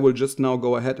here, but I will just now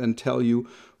go ahead and tell you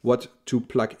what to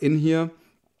plug in here.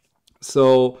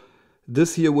 So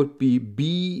this here would be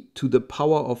b to the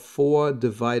power of 4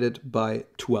 divided by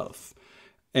 12.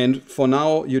 And for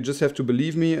now, you just have to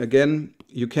believe me. Again,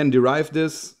 you can derive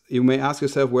this. You may ask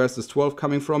yourself, where's this 12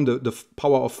 coming from? The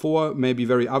power of 4 may be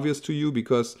very obvious to you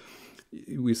because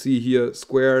we see here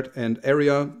squared and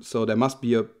area. So there must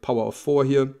be a power of 4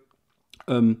 here.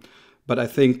 But I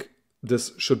think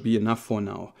this should be enough for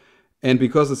now. And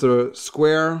because it's a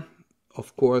square,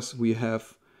 of course, we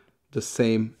have the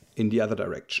same in the other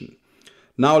direction.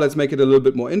 Now let's make it a little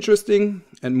bit more interesting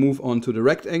and move on to the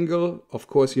rectangle. Of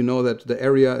course, you know that the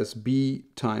area is b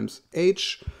times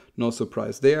h. No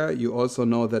surprise there. You also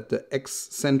know that the x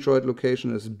centroid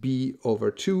location is b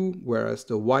over 2, whereas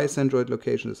the y centroid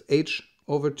location is h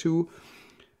over 2.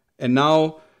 And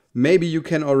now maybe you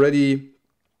can already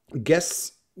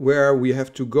guess where we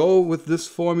have to go with this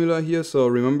formula here. So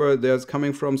remember, there's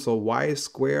coming from, so y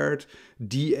squared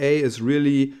dA is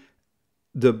really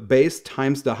the base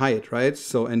times the height, right?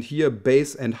 So, and here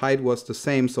base and height was the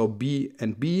same, so b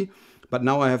and b, but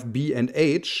now I have b and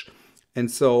h.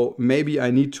 And so maybe I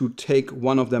need to take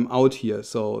one of them out here,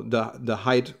 so the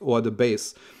height or the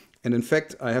base. And in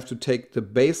fact, I have to take the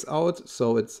base out,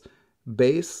 so it's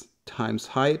base times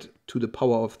height to the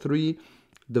power of 3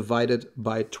 divided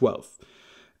by 12.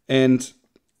 And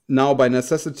now by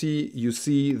necessity, you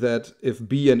see that if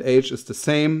b and h is the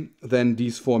same, then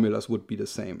these formulas would be the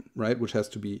same, right? Which has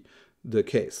to be the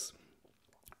case.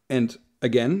 And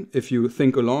again, if you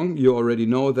think along, you already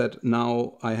know that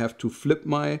now I have to flip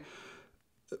my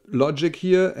logic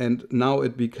here, and now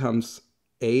it becomes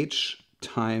h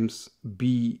times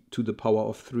b to the power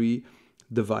of 3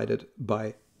 divided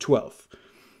by 12.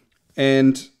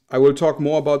 And I will talk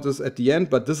more about this at the end,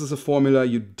 but this is a formula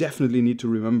you definitely need to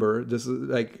remember. This is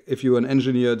like, if you're an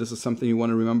engineer, this is something you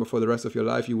want to remember for the rest of your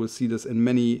life. You will see this in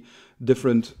many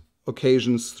different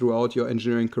occasions throughout your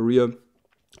engineering career.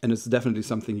 And it's definitely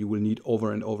something you will need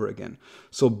over and over again.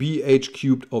 So bh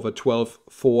cubed over 12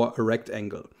 for a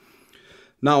rectangle.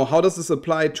 Now, how does this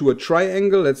apply to a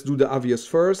triangle? Let's do the obvious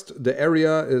first. The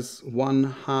area is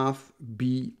 1/2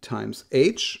 b times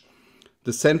h.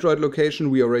 The centroid location,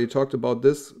 we already talked about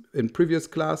this in previous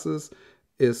classes,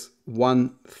 is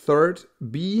 1/3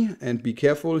 b. And be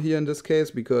careful here in this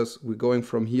case, because we're going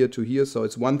from here to here. So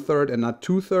it's 1/3 and not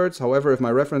 2/3. However, if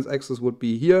my reference axis would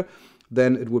be here,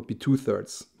 then it would be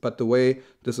 2/3. But the way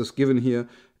this is given here,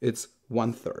 it's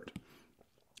 1/3.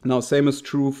 Now, same is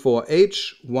true for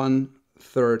h,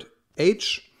 1/3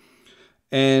 h.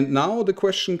 And now the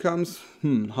question comes,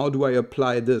 how do I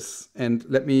apply this? And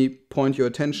let me point your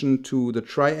attention to the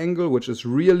triangle, which is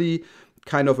really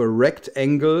kind of a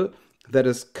rectangle that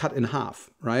is cut in half,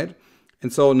 right?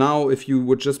 And so now if you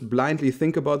would just blindly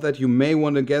think about that, you may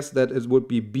want to guess that it would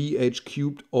be bh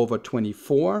cubed over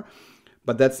 24.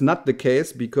 But that's not the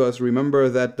case, because remember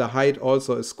that the height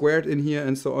also is squared in here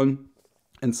and so on.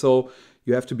 And so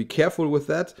you have to be careful with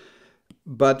that.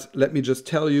 But let me just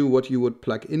tell you what you would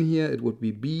plug in here. It would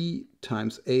be b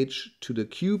times h to the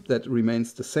cube. That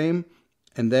remains the same.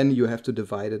 And then you have to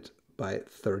divide it by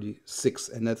 36.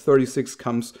 And that 36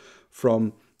 comes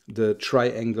from the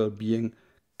triangle being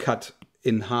cut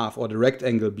in half, or the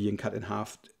rectangle being cut in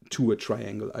half to a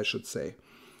triangle, I should say.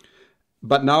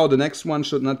 But now the next one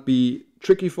should not be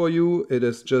tricky for you. It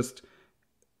is just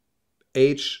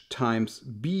h times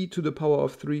b to the power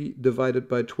of 3 divided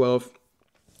by 12.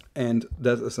 And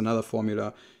that is another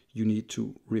formula you need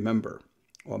to remember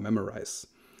or memorize.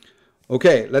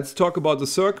 Okay, let's talk about the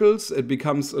circles. It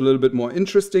becomes a little bit more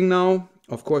interesting now.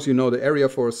 Of course, you know the area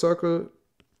for a circle,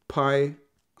 pi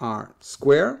r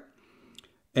square.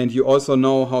 And you also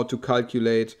know how to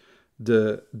calculate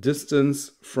the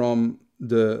distance from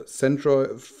the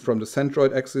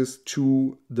centroid axis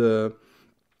to the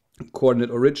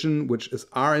coordinate origin, which is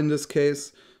r in this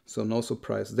case. So no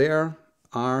surprise there.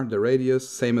 R, the radius,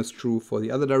 same is true for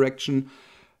the other direction.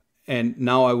 And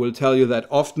now I will tell you that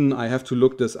often I have to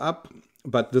look this up,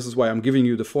 but this is why I'm giving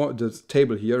you the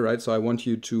table here, right? So I want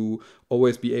you to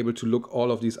always be able to look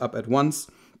all of these up at once.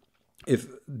 If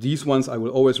these ones I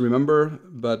will always remember,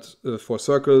 but for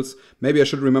circles, maybe I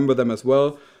should remember them as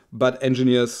well. But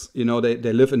engineers, you know, they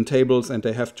live in tables and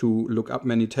they have to look up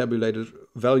many tabulated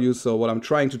values. So what I'm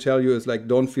trying to tell you is, like,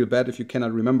 don't feel bad if you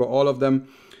cannot remember all of them.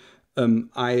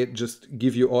 I just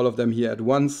give you all of them here at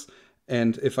once.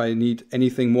 And if I need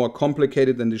anything more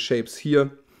complicated than the shapes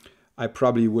here, I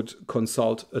probably would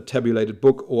consult a tabulated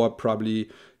book or probably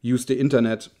use the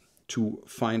internet to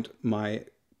find my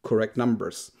correct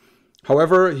numbers.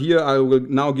 However, here I will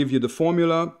now give you the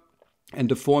formula, and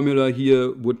the formula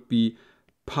here would be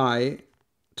pi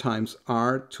times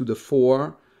r to the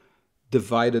 4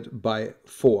 divided by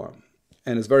 4.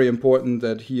 And it's very important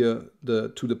that here the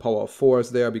to the power of 4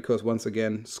 is there, because once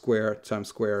again, square times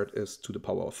squared is to the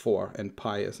power of 4, and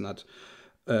pi is not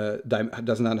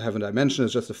does not have a dimension,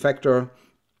 it's just a factor,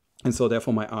 and so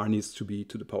therefore my r needs to be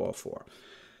to the power of 4.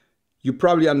 You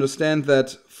probably understand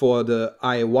that for the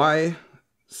IY,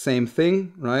 same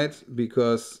thing, right?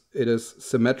 Because it is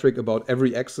symmetric about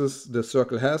every axis the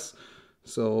circle has,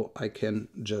 so I can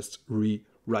just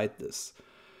rewrite this.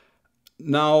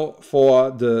 Now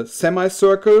for the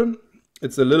semicircle,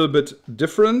 it's a little bit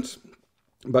different,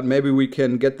 but maybe we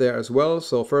can get there as well.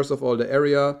 So first of all, the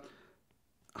area,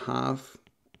 half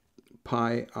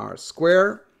pi r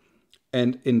square,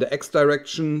 and in the x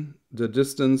direction, the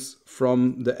distance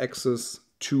from the axis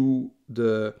to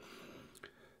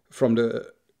from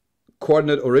the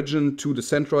coordinate origin to the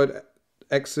centroid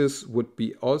axis would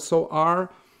be also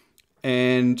r.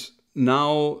 And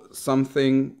now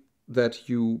something that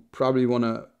you probably want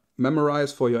to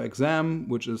memorize for your exam,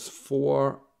 which is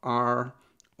 4r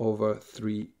over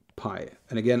 3 pi.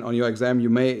 And again, on your exam, you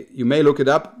may look it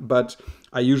up, but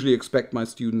I usually expect my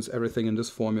students everything in this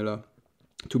formula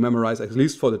to memorize, at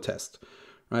least for the test.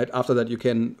 Right? After that, you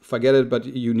can forget it, but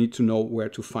you need to know where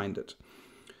to find it.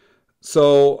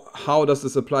 So how does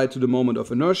this apply to the moment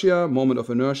of inertia? Moment of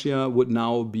inertia would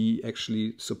now be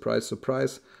actually, surprise,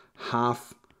 surprise,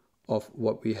 half of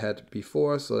what we had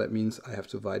before. So that means I have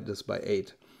to divide this by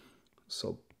 8.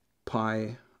 So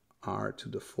pi r to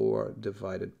the 4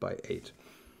 divided by 8.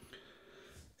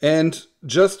 And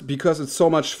just because it's so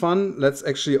much fun, let's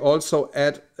actually also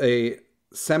add a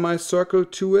semicircle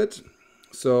to it.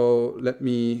 So let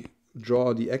me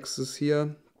draw the axis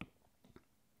here.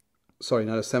 Sorry,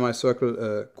 not a semicircle,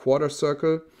 a quarter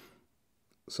circle.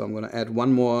 So I'm going to add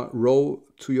one more row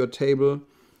to your table,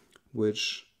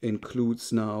 which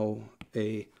includes now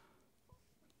a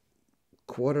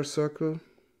quarter circle.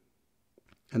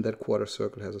 And that quarter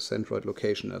circle has a centroid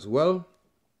location as well.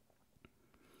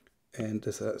 And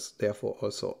this has therefore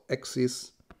also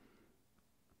axes.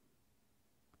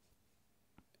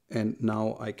 And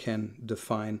now I can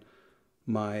define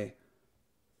my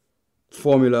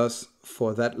formulas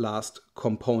for that last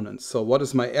component. So what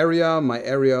is my area? My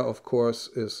area, of course,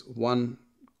 is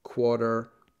 1/4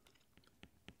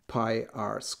 pi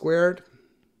r squared.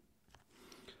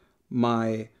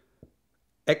 My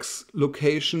x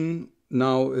location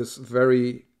now is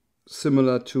very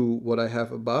similar to what I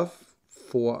have above,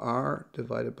 4r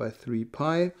divided by 3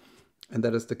 pi. And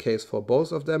that is the case for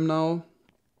both of them now,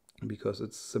 because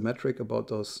it's symmetric about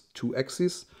those two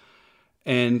axes.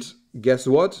 And guess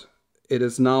what? It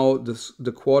is now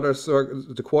the quarter circle.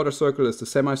 The quarter circle is the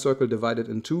semicircle divided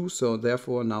in 2. So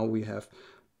therefore now we have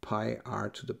pi r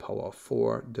to the power of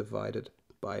 4 divided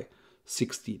by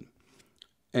 16.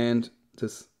 And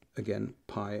this again,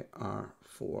 pi r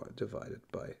 4 divided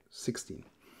by 16.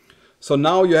 So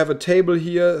now you have a table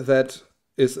here that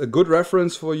is a good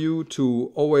reference for you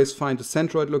to always find the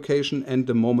centroid location and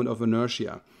the moment of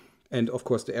inertia. And of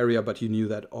course the area, but you knew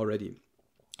that already.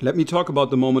 Let me talk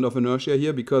about the moment of inertia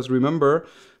here, because remember,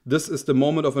 this is the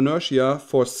moment of inertia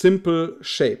for simple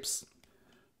shapes.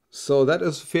 So that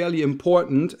is fairly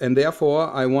important, and therefore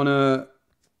I want to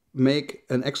make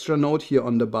an extra note here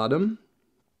on the bottom.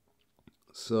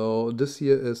 So this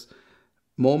here is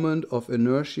moment of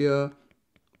inertia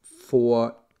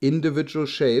for individual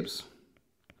shapes.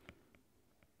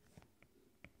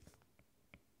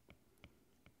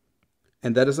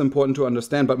 And that is important to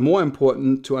understand. But more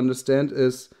important to understand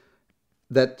is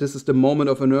that this is the moment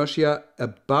of inertia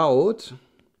about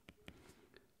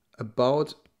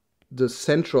the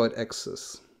centroid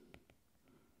axis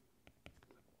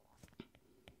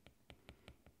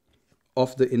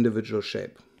of the individual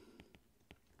shape.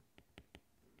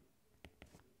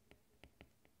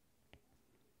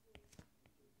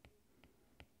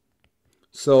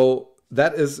 So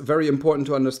that is very important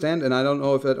to understand, and I don't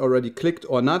know if that already clicked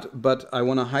or not, but I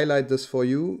want to highlight this for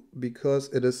you because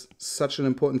it is such an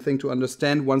important thing to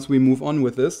understand once we move on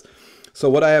with this. So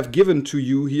what I have given to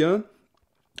you here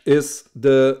is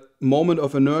the moment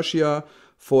of inertia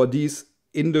for these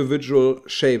individual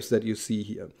shapes that you see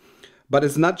here. But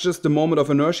it's not just the moment of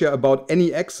inertia about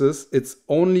any axis, it's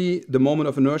only the moment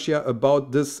of inertia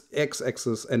about this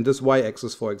x-axis and this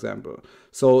y-axis, for example.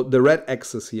 So the red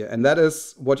axis here, and that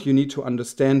is what you need to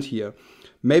understand here.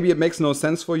 Maybe it makes no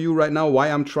sense for you right now why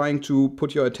I'm trying to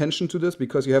put your attention to this,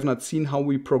 because you have not seen how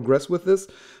we progress with this,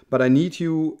 but I need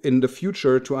you in the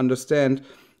future to understand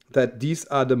that these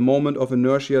are the moment of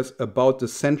inertias about the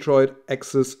centroid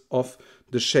axis of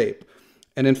the shape.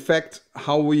 And in fact,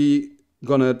 how we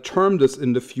gonna term this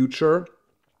in the future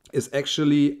is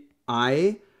actually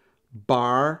I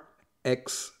bar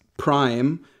x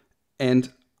prime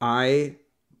and I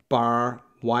bar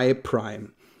y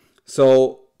prime.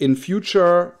 So in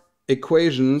future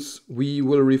equations, we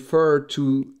will refer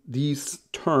to these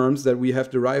terms that we have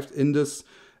derived in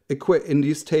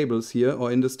these tables here,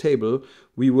 or in this table.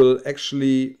 We will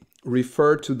actually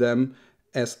refer to them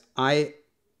as I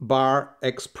bar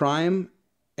x prime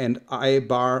and I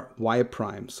bar y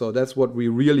prime. So that's what we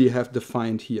really have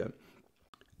defined here.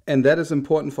 And that is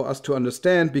important for us to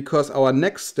understand, because our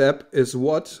next step is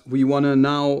what we want to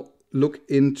now look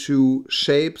into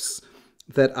shapes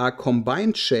that are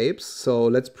combined shapes. So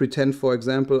let's pretend, for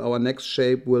example, our next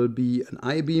shape will be an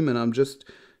I-beam, and I'm just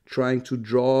trying to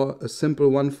draw a simple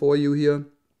one for you here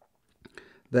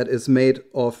that is made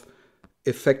of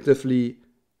effectively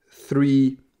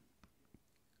 3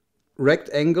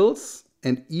 rectangles,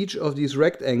 and each of these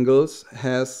rectangles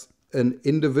has an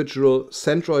individual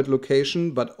centroid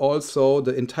location, but also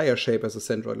the entire shape has a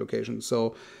centroid location.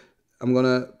 So I'm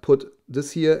gonna put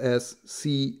this here as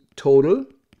C total,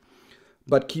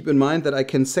 but keep in mind that I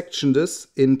can section this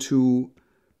into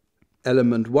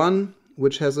element 1,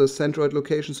 which has a centroid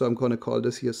location. So I'm gonna call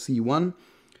this here C1,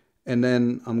 and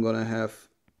then I'm gonna have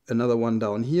another one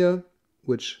down here,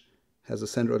 which has a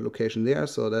centroid location there.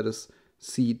 So that is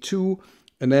C2.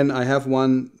 And then I have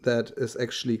one that is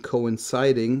actually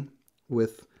coinciding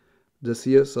with this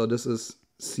here. So this is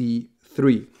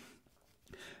C3.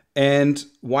 And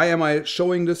why am I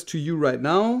showing this to you right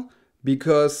now?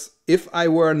 Because if I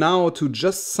were now to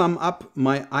just sum up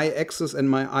my I-axis and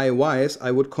my I-Ys, I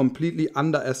would completely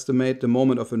underestimate the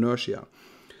moment of inertia.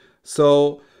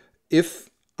 So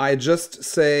if I just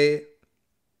say,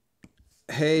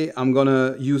 hey, I'm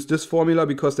gonna use this formula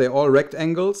because they're all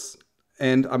rectangles,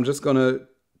 and I'm just gonna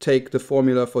take the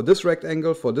formula for this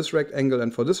rectangle,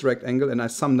 and for this rectangle, and I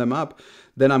sum them up,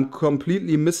 then I'm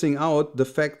completely missing out the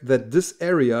fact that this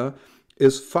area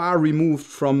is far removed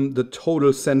from the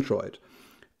total centroid.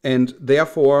 And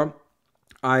therefore,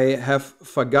 I have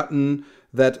forgotten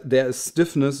that there is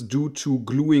stiffness due to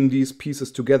gluing these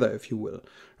pieces together, if you will,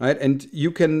 right? And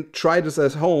you can try this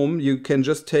at home. You can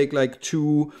just take like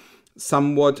 2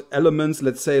 somewhat elements,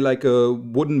 let's say like a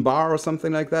wooden bar or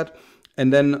something like that,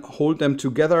 and then hold them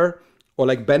together, or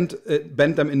like bend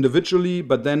them individually,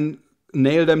 but then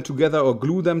nail them together or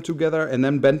glue them together and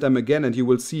then bend them again, and you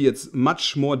will see it's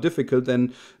much more difficult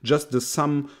than just the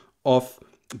sum of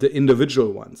the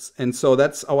individual ones. And so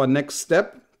that's our next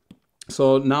step.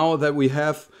 So now that we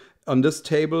have on this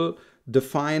table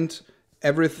defined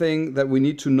everything that we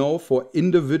need to know for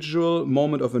individual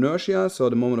moment of inertia, so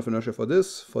the moment of inertia for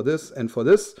this, and for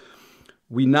this,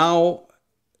 we now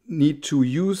need to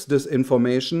use this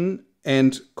information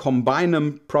and combine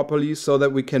them properly so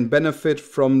that we can benefit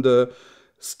from the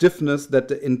stiffness that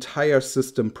the entire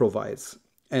system provides.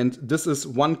 And this is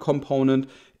one component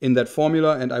in that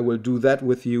formula, and I will do that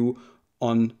with you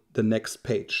on the next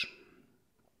page.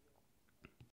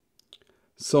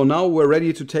 So now we're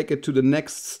ready to take it to the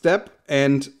next step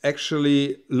and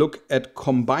actually look at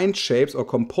combined shapes or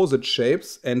composite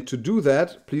shapes. And to do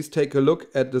that, please take a look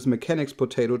at this mechanics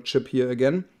potato chip here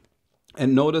again.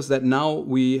 And notice that now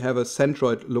we have a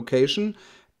centroid location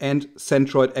and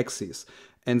centroid axes.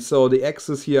 And so the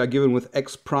axes here are given with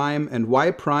x prime and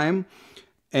y prime,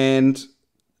 and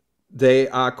they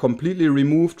are completely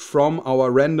removed from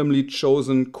our randomly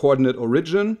chosen coordinate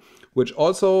origin, which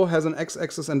also has an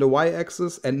x-axis and a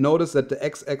y-axis. And notice that the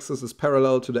x-axis is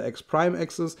parallel to the x-prime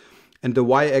axis and the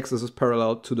y-axis is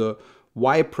parallel to the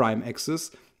y-prime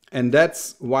axis. And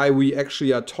that's why we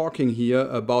actually are talking here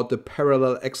about the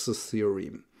parallel axis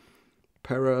theorem.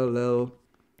 Parallel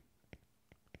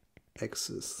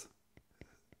axis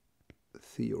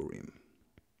theorem.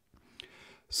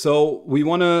 So we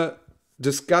want to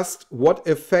discuss what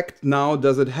effect now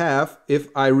does it have if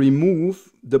I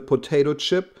remove the potato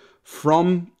chip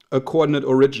from a coordinate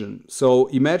origin. So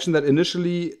imagine that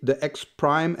initially the x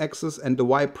prime axis and the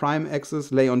y prime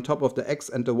axis lay on top of the x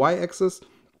and the y axis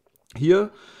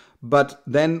here, but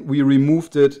then we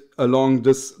removed it along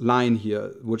this line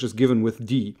here, which is given with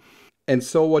d. And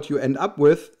so what you end up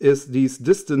with is these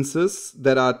distances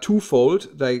that are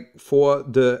twofold. Like for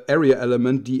the area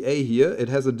element dA here, it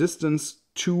has a distance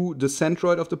to the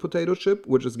centroid of the potato chip,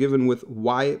 which is given with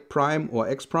y prime or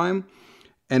x prime.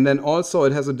 And then also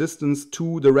it has a distance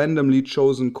to the randomly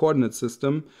chosen coordinate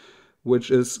system,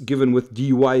 which is given with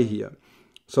dy here.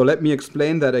 So let me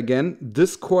explain that again.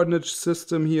 This coordinate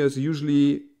system here is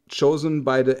usually chosen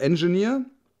by the engineer,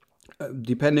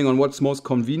 depending on what's most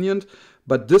convenient.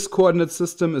 But this coordinate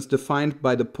system is defined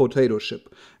by the potato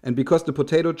chip. And because the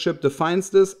potato chip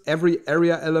defines this, every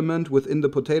area element within the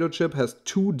potato chip has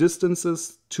two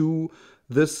distances to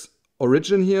this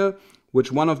origin here,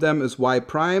 which one of them is y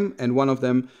prime and one of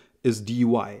them is dy.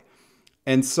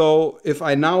 And so if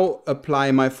I now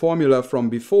apply my formula from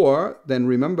before, then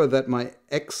remember that my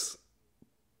ix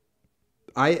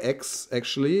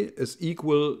actually is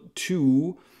equal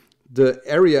to the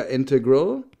area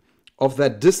integral of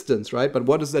that distance, right? But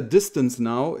what is that distance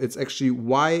now? It's actually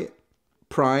y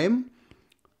prime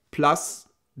plus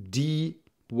dy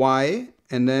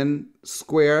and then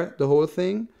square the whole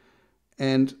thing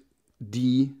and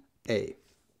dA.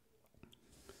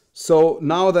 So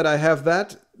now that I have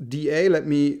that dA, let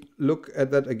me look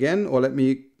at that again, or let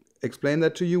me explain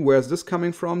that to you. Where's this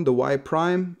coming from? The y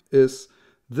prime is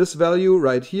this value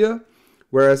right here,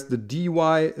 whereas the dy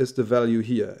is the value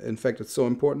here. In fact, it's so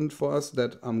important for us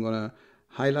that I'm going to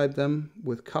highlight them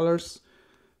with colors.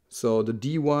 So the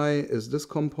dy is this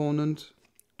component,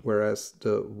 whereas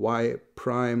the y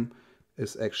prime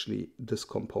is actually this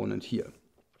component here.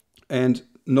 And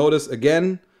notice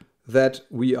again that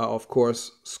we are, of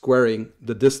course, squaring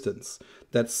the distance.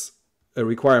 That's a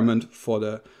requirement for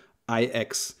the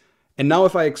Ix. And now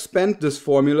if I expand this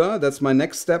formula, that's my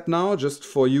next step now, just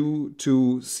for you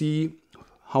to see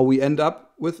how we end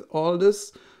up with all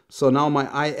this. So now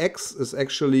my Ix is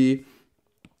actually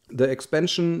the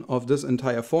expansion of this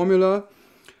entire formula.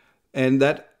 And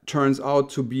that turns out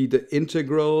to be the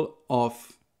integral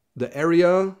of the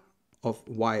area of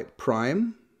y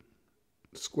prime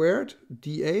squared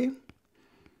dA.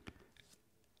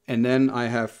 And then I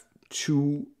have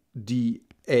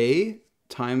 2dA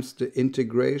times the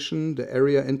integration, the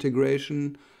area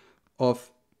integration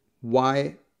of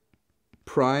y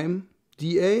prime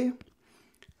dA.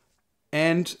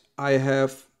 And I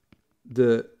have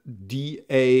the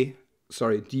dy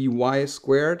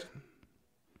squared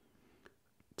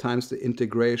times the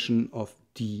integration of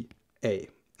dA.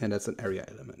 And that's an area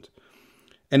element.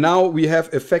 And now we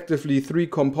have effectively three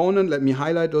components. Let me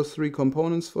highlight those three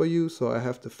components for you. So I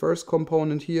have the first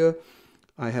component here,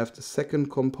 I have the second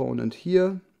component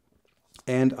here,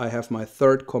 and I have my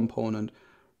third component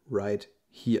right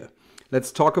here.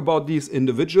 Let's talk about these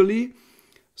individually.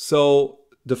 So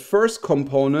the first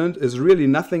component is really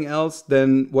nothing else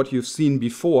than what you've seen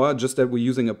before, just that we're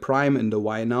using a prime in the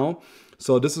y now.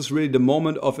 So this is really the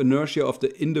moment of inertia of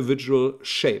the individual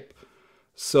shape.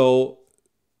 So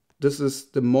this is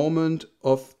the moment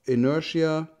of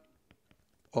inertia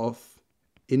of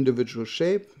individual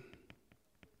shape.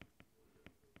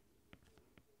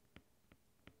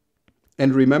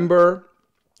 And remember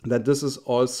that this is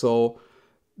also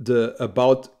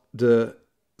about the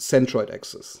centroid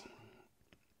axis.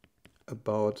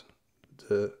 About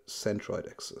the centroid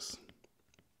axis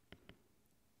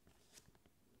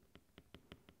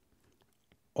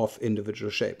of individual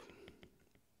shape.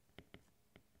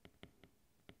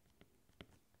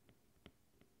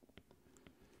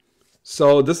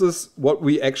 So this is what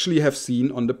we actually have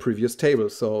seen on the previous table.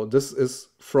 So this is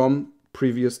from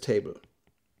previous table.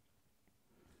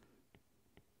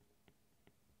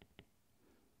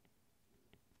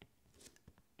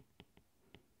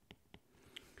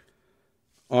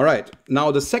 All right,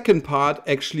 now the second part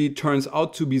actually turns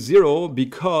out to be 0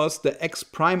 because the x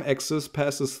prime axis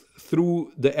passes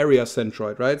through the area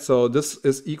centroid, right? So this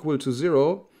is equal to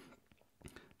 0.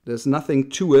 There's nothing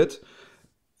to it.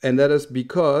 And that is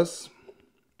because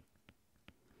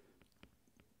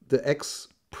the x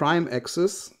prime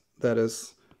axis, that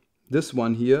is this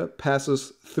one here,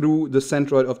 passes through the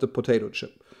centroid of the potato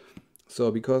chip.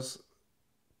 So because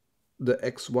the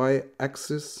XY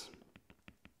axis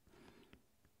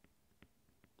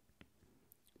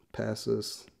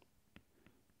passes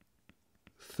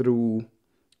through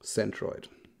centroid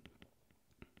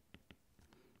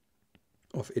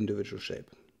of individual shape.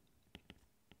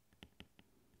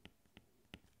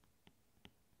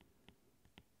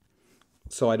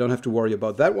 So I don't have to worry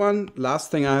about that one.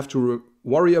 Last thing I have to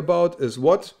worry about is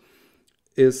what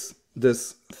is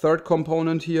this third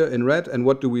component here in red. And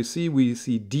what do we see? We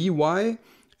see dy.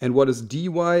 And what is dy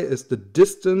is the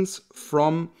distance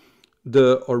from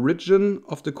the origin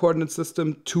of the coordinate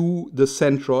system to the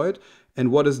centroid.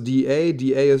 And what is dA?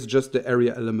 dA is just the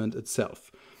area element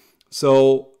itself.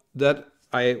 So that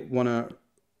I want to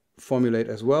formulate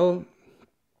as well.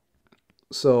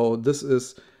 So this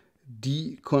is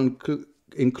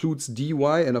includes dy,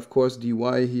 and of course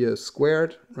dy here is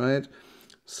squared, right?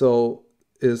 So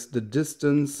is the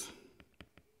distance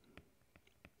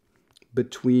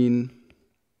between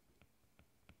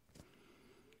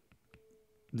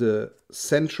the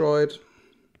centroid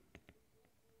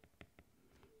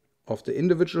of the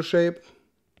individual shape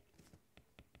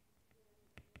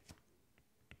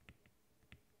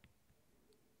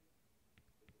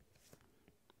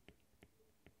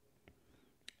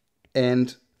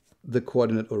and the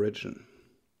coordinate origin.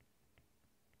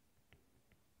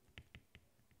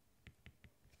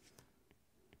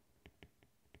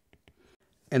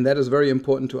 And that is very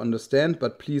important to understand,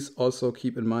 but please also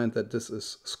keep in mind that this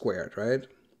is squared, right?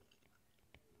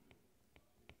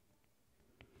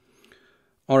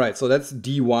 All right, so that's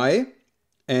dy.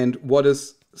 And what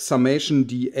is summation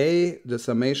dA? The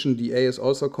summation dA is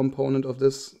also a component of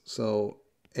this. So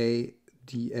a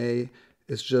dA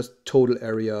is just total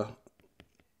area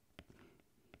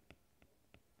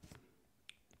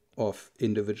of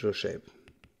individual shape.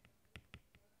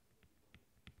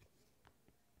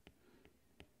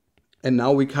 And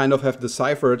now we kind of have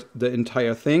deciphered the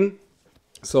entire thing.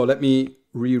 So let me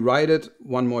rewrite it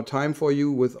one more time for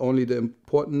you with only the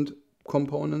important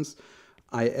components.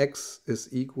 Ix is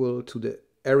equal to the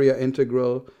area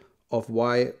integral of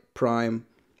y prime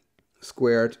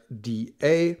squared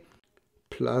dA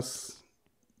plus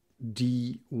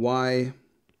dy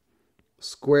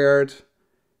squared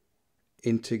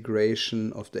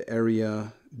integration of the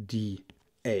area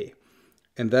dA.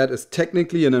 And that is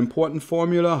technically an important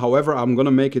formula. However, I'm going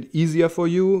to make it easier for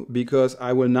you because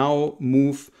I will now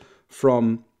move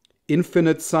from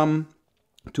infinite sum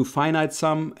to finite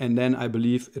sum, and then I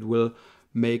believe it will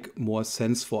make more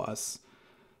sense for us.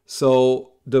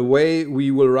 So the way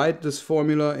we will write this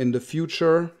formula in the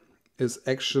future is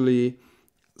actually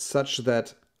such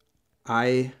that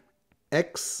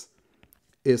Ix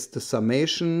is the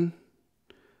summation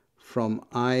from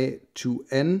I to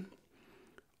n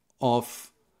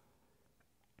of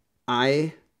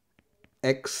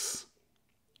Ix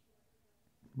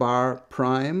bar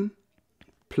prime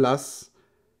plus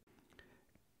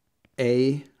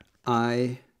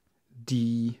AI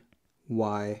dy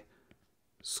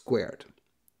squared.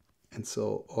 And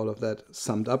so all of that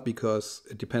summed up because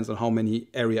it depends on how many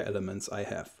area elements I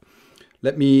have.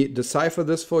 Let me decipher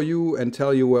this for you and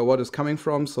tell you where what is coming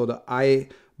from. So the I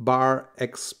bar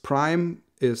x prime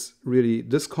is really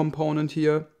this component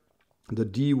here. The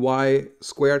dy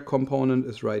squared component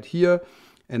is right here.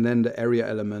 And then the area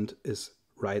element is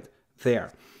right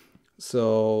there.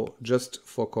 So just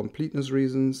for completeness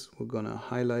reasons, we're going to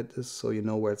highlight this so you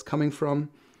know where it's coming from.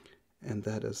 And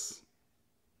that is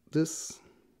this.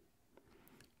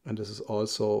 And this is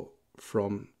also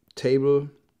from table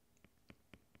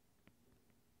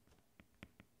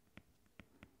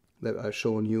that I've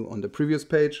shown you on the previous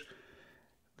page.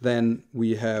 Then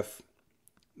we have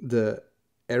the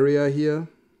area here.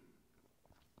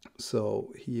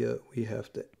 So here we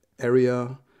have the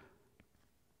area,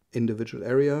 individual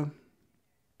area.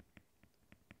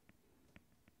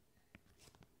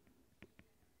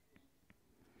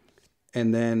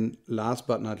 And then last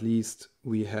but not least,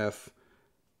 we have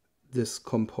this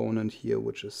component here,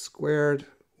 which is squared,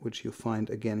 which you find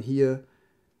again here,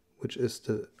 which is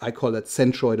the, I call it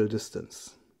centroidal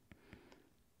distance.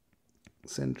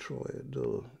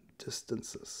 Centroidal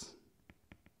distances.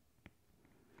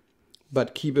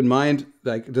 But keep in mind,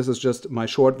 like this is just my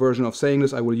short version of saying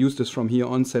this. I will use this from here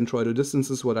on, centroidal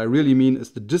distances. What I really mean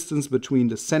is the distance between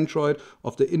the centroid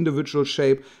of the individual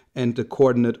shape and the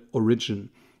coordinate origin.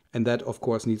 And that, of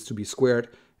course, needs to be squared,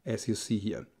 as you see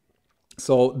here.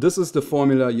 So this is the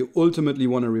formula you ultimately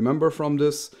want to remember from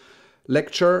this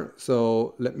lecture.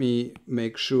 So let me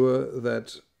make sure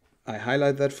that I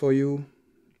highlight that for you.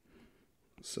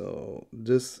 So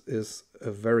this is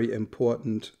a very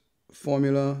important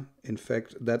formula. In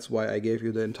fact, that's why I gave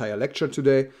you the entire lecture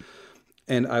today.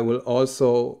 And I will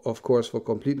also, of course, for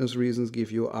completeness reasons,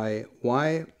 give you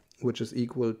IY, which is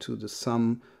equal to the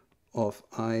sum of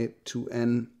I to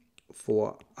n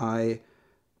for I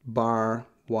bar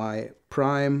y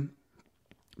prime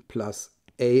plus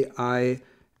AI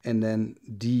and then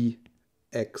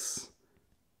dx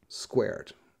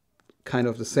squared. Kind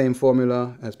of the same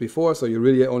formula as before, so you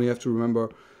really only have to remember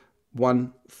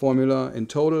one formula in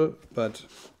total, but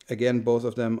again, both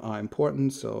of them are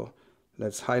important, so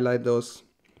let's highlight those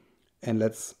and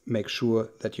let's make sure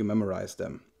that you memorize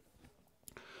them.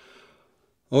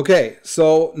 Okay,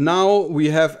 so now we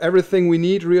have everything we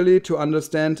need really to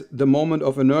understand the moment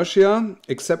of inertia,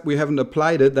 except we haven't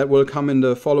applied it. That will come in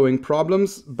the following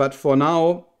problems, but for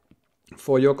now,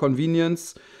 for your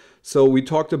convenience, so we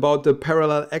talked about the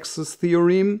parallel axis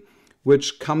theorem,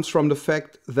 which comes from the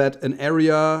fact that an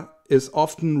area is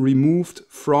often removed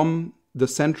from the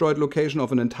centroid location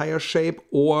of an entire shape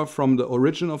or from the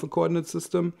origin of a coordinate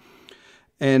system.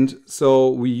 And so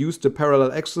we used the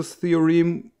parallel axis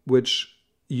theorem, which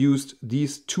used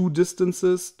these two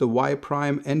distances, the y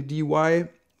prime and dy,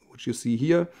 which you see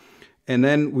here. And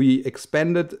then we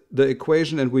expanded the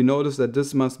equation and we noticed that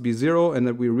this must be 0 and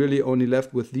that we really only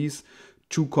left with these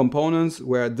two components,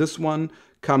 where this one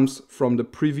comes from the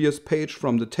previous page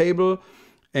from the table.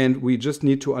 And we just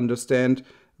need to understand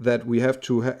that we have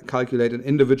to calculate an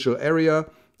individual area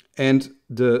and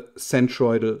the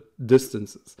centroidal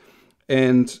distances.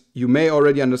 And you may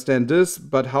already understand this,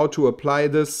 but how to apply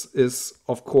this is,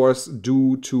 of course,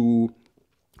 due to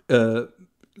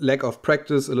lack of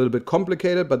practice, a little bit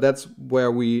complicated, but that's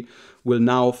where we will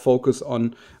now focus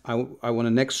on. I want to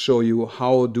next show you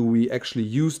how do we actually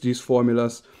use these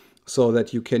formulas so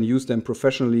that you can use them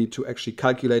professionally to actually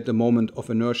calculate the moment of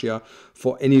inertia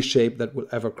for any shape that will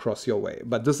ever cross your way.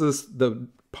 But this is the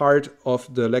part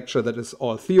of the lecture that is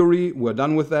all theory. We're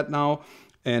done with that now,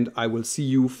 and I will see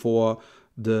you for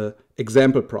the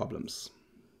example problems.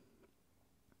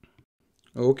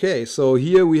 Okay, so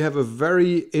here we have a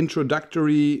very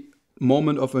introductory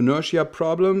moment of inertia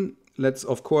problem. Let's,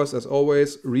 of course, as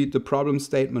always, read the problem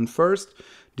statement first.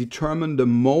 Determine the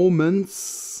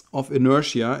moments of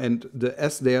inertia, and the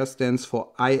S there stands for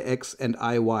Ix and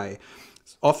Iy.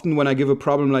 Often when I give a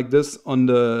problem like this on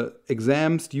the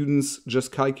exam, students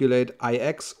just calculate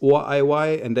Ix or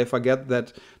Iy, and they forget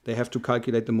that they have to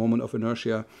calculate the moment of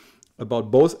inertia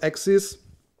about both axes.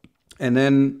 And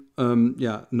then,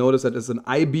 notice that it's an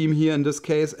I-beam here in this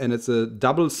case, and it's a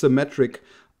double symmetric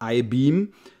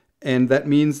I-beam. And that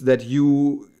means that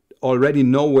you already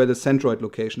know where the centroid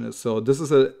location is. So this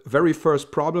is a very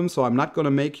first problem, so I'm not going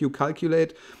to make you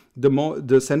calculate the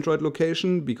centroid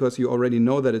location because you already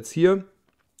know that it's here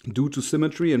due to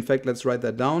symmetry. In fact, let's write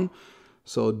that down.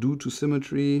 So due to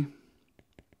symmetry,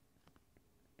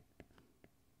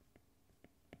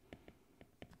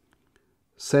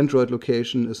 centroid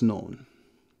location is known.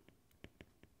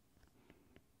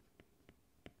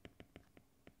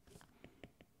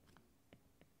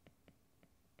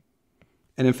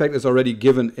 And in fact, it's already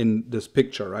given in this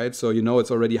picture, right? So you know it's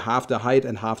already half the height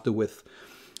and half the width.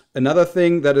 Another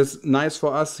thing that is nice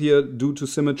for us here due to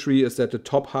symmetry is that the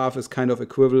top half is kind of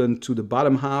equivalent to the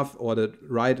bottom half, or the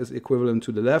right is equivalent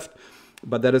to the left.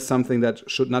 But that is something that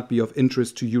should not be of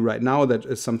interest to you right now. That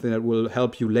is something that will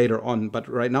help you later on. But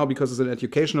right now, because it's an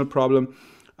educational problem,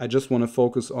 I just want to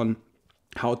focus on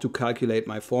how to calculate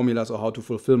my formulas or how to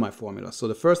fulfill my formulas. So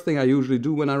the first thing I usually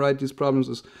do when I write these problems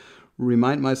is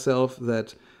remind myself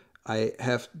that I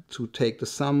have to take the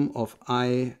sum of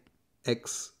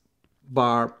Ix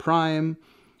bar prime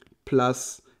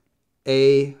plus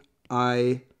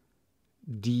AI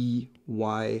dy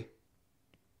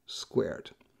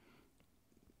squared.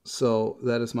 So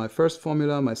that is my first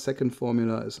formula. My second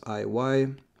formula is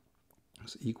Iy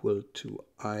is equal to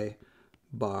I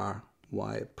bar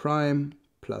y prime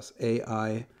plus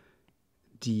AI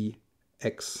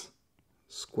dx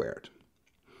squared.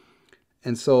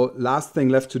 And so last thing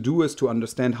left to do is to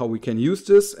understand how we can use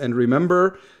this. And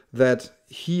remember that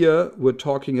here we're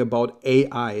talking about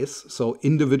AIs, so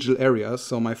individual areas.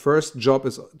 So my first job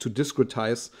is to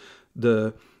discretize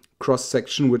the cross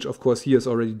section, which of course here is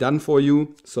already done for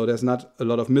you. So there's not a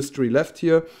lot of mystery left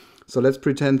here. So let's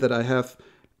pretend that I have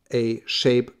a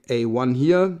shape A1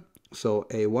 here. So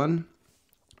A1.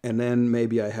 And then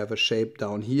maybe I have a shape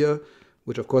down here,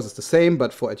 which of course is the same,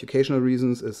 but for educational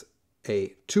reasons is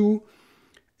A2.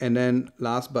 And then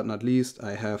last but not least,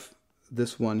 I have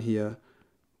this one here,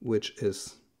 which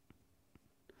is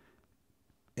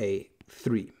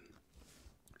A3.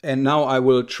 And now I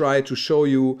will try to show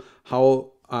you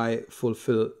how I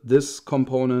fulfill this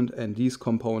component and these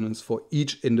components for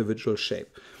each individual shape.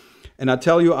 And I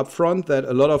tell you up front that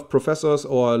a lot of professors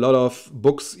or a lot of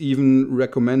books even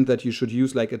recommend that you should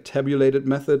use like a tabulated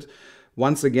method.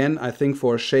 Once again, I think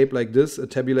for a shape like this, a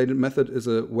tabulated method is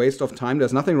a waste of time.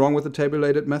 There's nothing wrong with the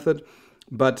tabulated method,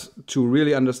 but to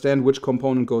really understand which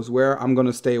component goes where, I'm going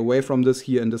to stay away from this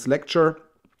here in this lecture.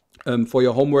 For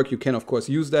your homework, you can of course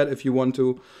use that if you want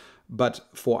to, but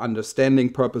for understanding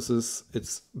purposes,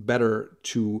 it's better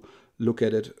to look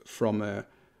at it from an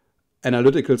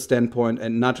analytical standpoint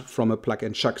and not from a plug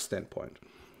and chug standpoint.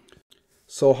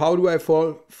 So how do I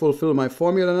fulfill my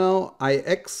formula now?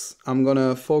 Ix, I'm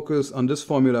gonna focus on this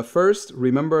formula first.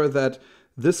 Remember that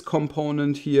this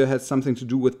component here has something to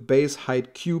do with base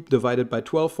height cube divided by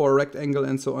 12 for a rectangle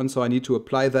and so on. So I need to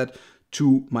apply that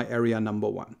to my area number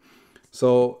 1.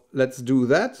 So let's do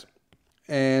that.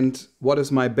 And what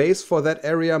is my base for that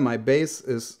area? My base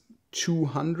is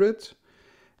 200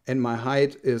 and my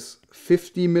height is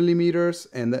 50 millimeters,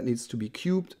 and that needs to be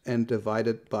cubed and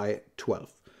divided by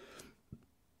 12.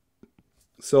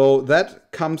 So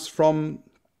that comes from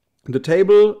the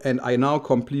table, and I now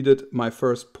completed my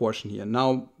first portion here.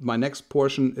 Now my next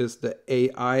portion is the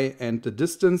AI and the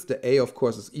distance. The A, of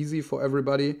course, is easy for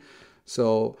everybody.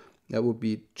 So that would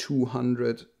be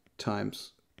 200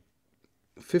 times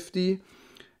 50.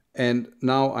 And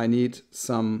now I need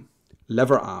some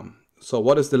lever arm. So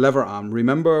what is the lever arm?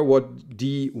 Remember what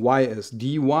dy is.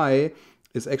 Dy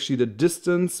is actually the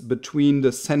distance between the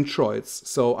centroids.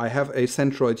 So I have a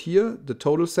centroid here, the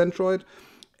total centroid,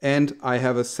 and I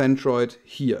have a centroid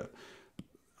here.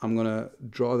 I'm gonna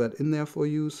draw that in there for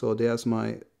you. So there's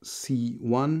my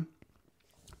C1,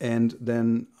 and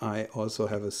then I also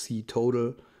have a C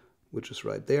total, which is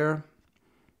right there.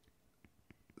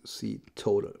 C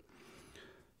total.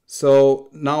 So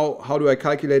now how do I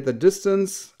calculate the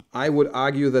distance? I would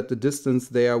argue that the distance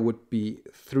there would be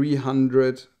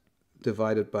 300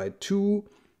 divided by 2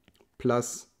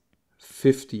 plus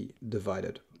 50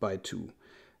 divided by 2.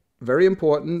 Very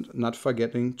important, not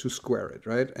forgetting to square it,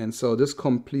 right? And so this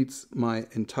completes my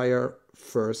entire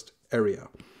first area.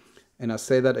 And I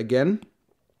say that again.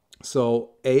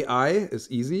 So AI is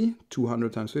easy,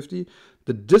 200 times 50.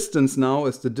 The distance now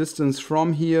is the distance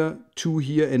from here to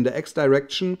here in the x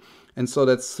direction. And so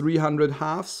that's 300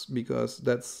 halves, because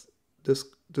that's this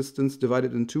distance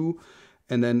divided in 2.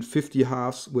 And then 50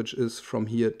 halves, which is from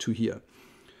here to here.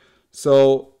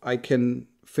 So I can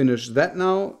finish that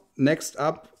now. Next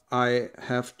up, I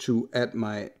have to add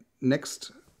my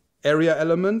next area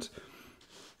element.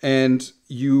 And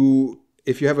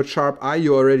if you have a sharp eye,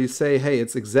 you already say, hey,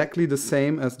 it's exactly the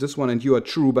same as this one, and you are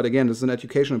true. But again, this is an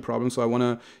educational problem, so I want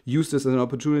to use this as an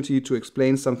opportunity to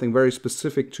explain something very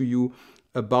specific to you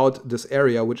about this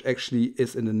area, which actually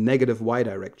is in the negative y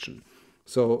direction.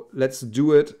 So let's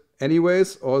do it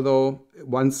anyways, although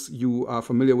once you are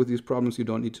familiar with these problems, you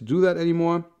don't need to do that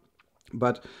anymore.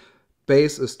 But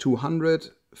base is 200,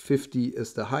 50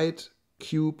 is the height,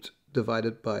 cubed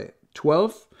divided by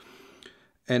 12.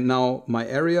 And now my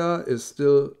area is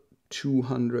still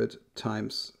 200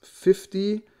 times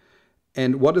 50.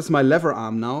 And what is my lever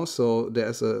arm now? So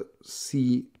there's a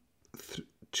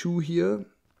C2 here.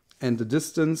 And the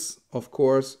distance, of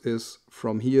course, is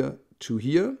from here to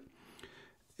here.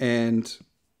 And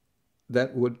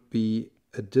that would be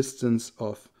a distance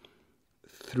of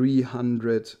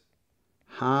 300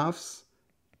 halves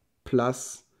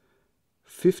plus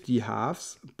 50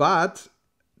 halves. But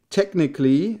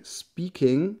technically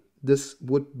speaking, this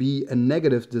would be a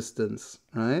negative distance,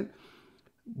 right?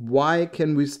 Why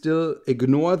can we still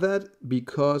ignore that?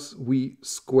 Because we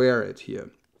square it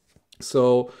here.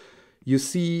 So you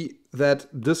see that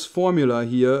this formula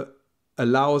here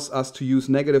allows us to use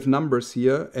negative numbers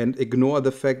here and ignore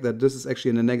the fact that this is actually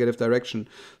in a negative direction.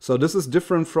 So this is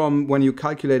different from when you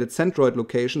calculated centroid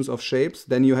locations of shapes.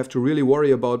 Then you have to really worry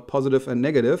about positive and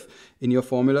negative in your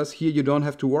formulas. Here you don't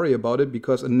have to worry about it,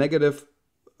 because a negative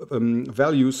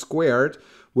value squared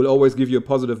will always give you a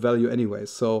positive value anyway.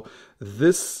 So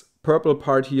this purple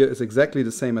part here is exactly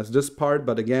the same as this part,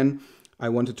 but again, I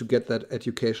wanted to get that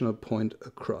educational point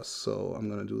across. So I'm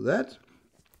going to do that.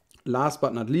 Last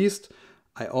but not least,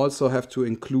 I also have to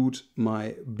include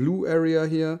my blue area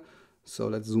here. So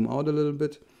let's zoom out a little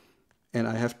bit. And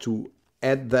I have to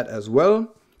add that as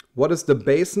well. What is the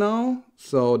base now?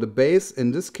 So the base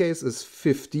in this case is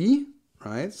 50,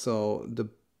 right? So the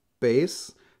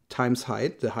base times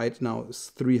height. The height now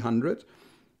is 300.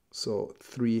 So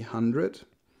 300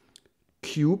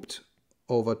 cubed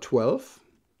over 12.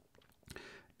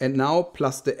 And now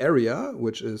plus the area,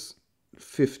 which is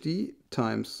 50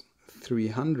 times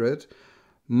 300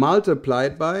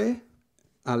 multiplied by,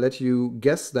 I'll let you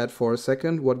guess that for a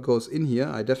second, what goes in here.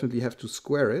 I definitely have to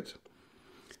square it.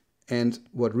 And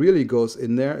what really goes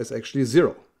in there is actually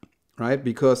 0, right?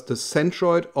 Because the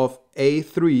centroid of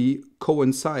A3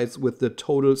 coincides with the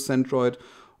total centroid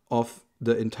of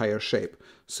the entire shape.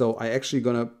 So I actually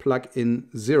gonna plug in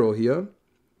 0 here,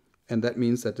 and that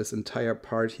means that this entire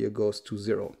part here goes to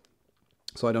 0.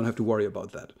 So I don't have to worry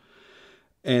about that.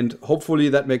 And hopefully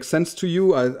that makes sense to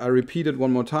you. I repeat it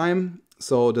one more time.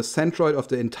 So the centroid of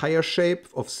the entire shape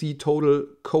of C total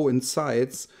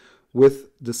coincides with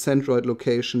the centroid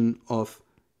location of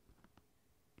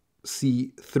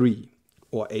C3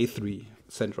 or A3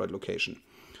 centroid location.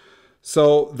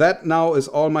 So that now is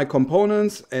all my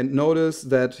components, and notice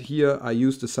that here I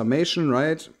use the summation,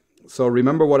 right? So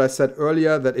remember what I said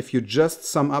earlier, that if you just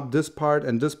sum up this part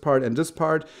and this part and this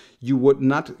part, you would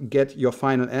not get your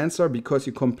final answer because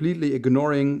you're completely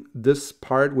ignoring this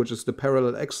part, which is the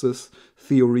parallel axis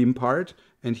theorem part,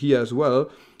 and here as well,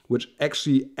 which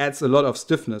actually adds a lot of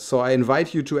stiffness. So I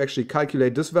invite you to actually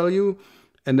calculate this value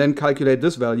and then calculate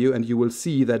this value, and you will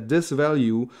see that this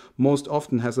value most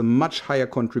often has a much higher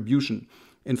contribution.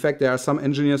 In fact, there are some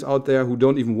engineers out there who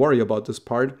don't even worry about this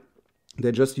part.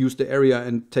 They just use the area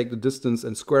and take the distance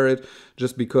and square it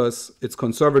just because it's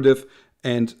conservative,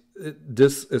 and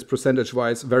this is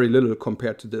percentage-wise very little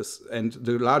compared to this. And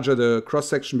the larger the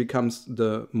cross-section becomes,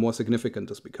 the more significant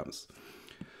this becomes.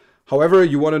 However,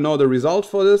 you want to know the result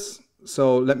for this.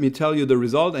 So let me tell you the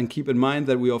result, and keep in mind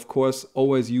that we of course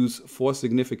always use 4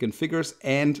 significant figures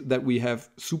and that we have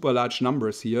super large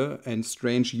numbers here and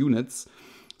strange units.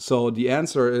 So the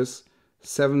answer is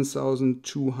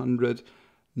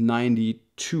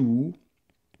 7,292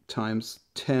 times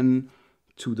 10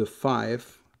 to the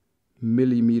 5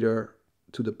 millimeter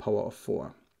to the power of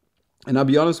 4. And I'll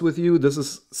be honest with you, this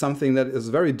is something that is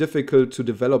very difficult to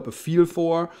develop a feel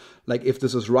for, like if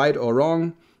this is right or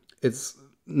wrong. It's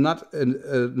not a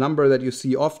number that you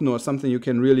see often or something you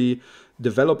can really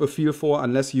develop a feel for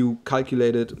unless you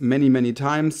calculate it many, many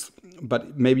times.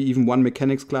 But maybe even one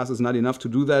mechanics class is not enough to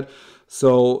do that.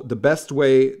 So the best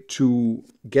way to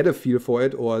get a feel for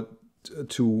it, or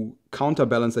to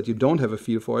counterbalance that you don't have a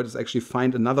feel for it, is actually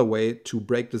find another way to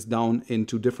break this down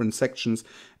into different sections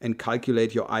and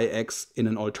calculate your IX in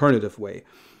an alternative way.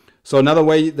 So another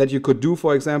way that you could do,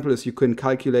 for example, is you can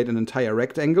calculate an entire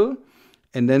rectangle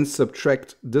and then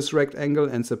subtract this rectangle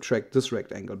and subtract this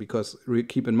rectangle, because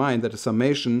keep in mind that a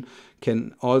summation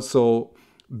can also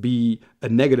be a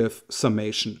negative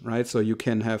summation, right? So you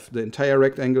can have the entire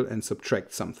rectangle and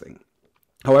subtract something.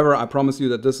 However, I promise you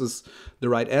that this is the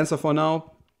right answer for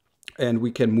now, and we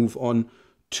can move on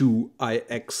to IY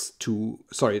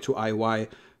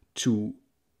to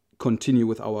continue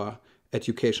with our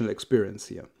educational experience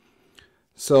here.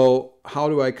 So how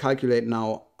do I calculate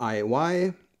now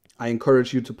IY? I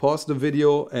encourage you to pause the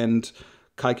video and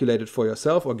calculate it for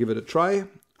yourself or give it a try.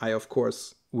 I, of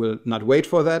course, will not wait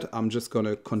for that. I'm just going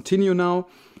to continue now.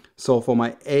 So for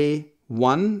my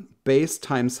A1, base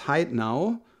times height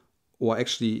now, or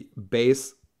actually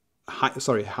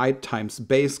height times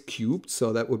base cubed.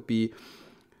 So that would be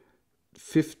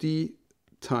 50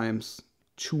 times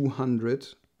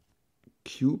 200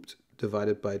 cubed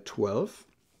divided by 12.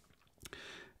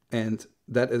 And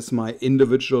that is my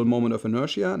individual moment of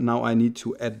inertia. Now I need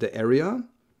to add the area.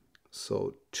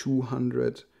 So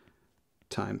 200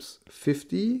 times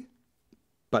 50.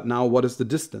 But now what is the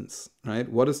distance, right?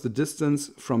 What is the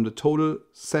distance from the total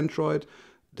centroid,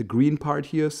 the green part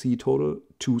here, C total,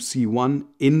 to C1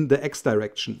 in the x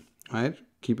direction, right?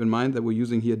 Keep in mind that we're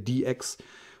using here dx.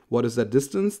 What is that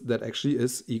distance? That actually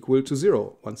is equal to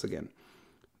 0 once again.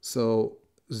 So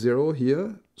 0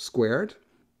 here squared.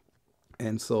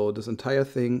 And so this entire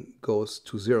thing goes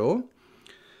to 0.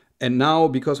 And now,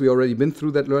 because we already been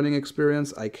through that learning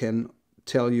experience, I can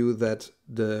tell you that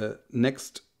the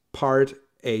next part,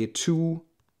 A2,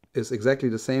 is exactly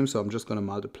the same. So I'm just going to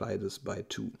multiply this by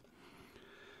 2.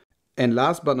 And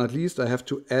last but not least, I have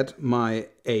to add my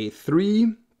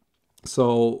A3.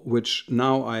 So which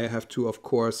now I have to, of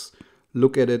course,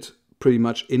 look at it pretty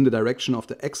much in the direction of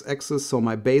the x-axis. So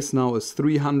my base now is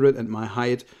 300 and my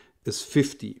height is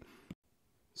 50.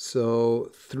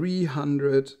 So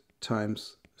 300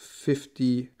 times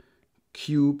 50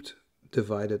 cubed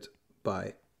divided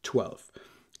by 12.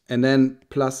 And then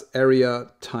plus area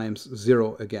times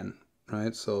 0 again,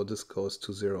 right? So this goes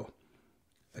to 0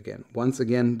 again. Once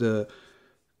again, the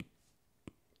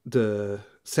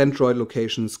centroid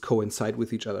locations coincide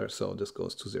with each other. So this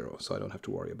goes to 0. So I don't have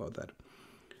to worry about that.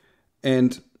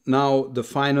 And now the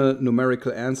final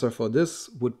numerical answer for this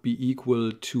would be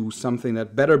equal to something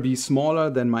that better be smaller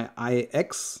than my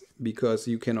Ix, because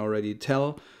you can already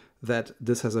tell that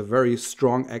this has a very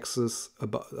strong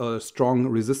strong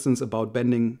resistance about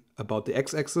bending about the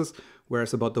x-axis,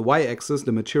 whereas about the y-axis,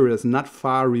 the material is not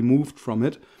far removed from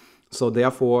it. So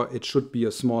therefore, it should be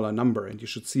a smaller number. And you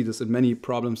should see this in many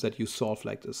problems that you solve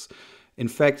like this. In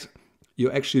fact,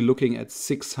 you're actually looking at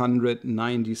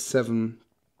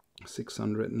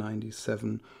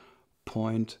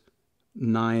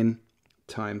 697.9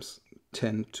 times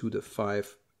 10 to the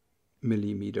 5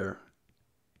 millimeter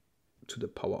to the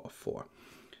power of 4.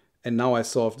 And now I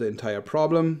solved the entire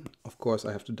problem. Of course,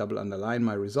 I have to double underline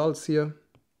my results here.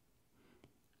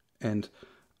 And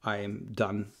I am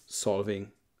done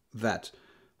solving that.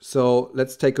 So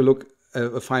let's take a look,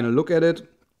 a final look at it.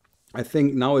 I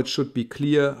think now it should be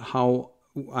clear how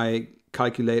I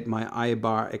calculate my I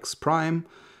bar x prime,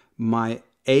 my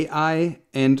AI,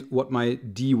 and what my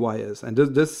dy is. And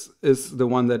this is the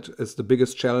one that is the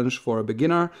biggest challenge for a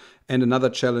beginner. And another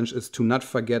challenge is to not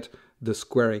forget the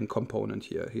squaring component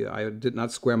here. I did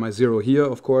not square my 0 here,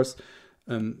 of course,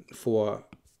 for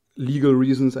legal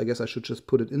reasons. I guess I should just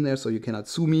put it in there so you cannot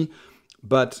sue me.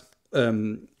 But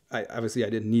obviously I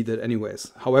didn't need it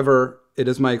anyways. However, it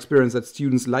is my experience that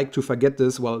students like to forget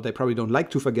this. Well, they probably don't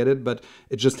like to forget it, but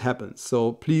it just happens.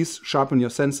 So please sharpen your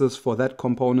senses for that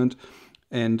component.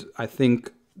 And I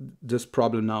think this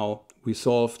problem now we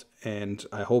solved, and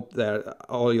I hope that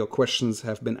all your questions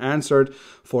have been answered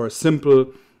for a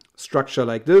simple structure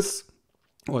like this,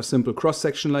 or a simple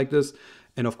cross-section like this.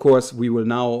 And of course, we will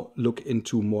now look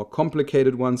into more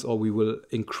complicated ones, or we will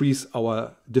increase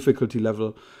our difficulty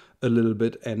level a little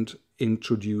bit and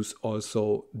introduce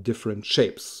also different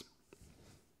shapes.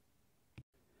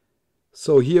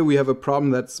 So here we have a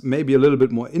problem that's maybe a little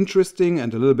bit more interesting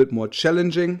and a little bit more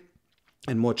challenging.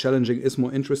 And more challenging is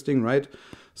more interesting, right?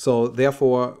 So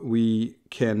therefore, we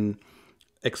can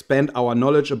expand our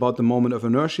knowledge about the moment of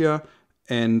inertia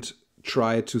and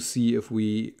try to see if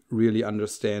we really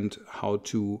understand how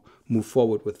to move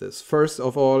forward with this. First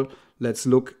of all, let's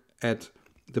look at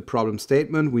the problem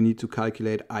statement. We need to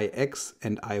calculate Ix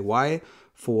and Iy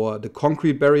for the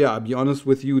concrete barrier. I'll be honest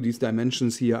with you, these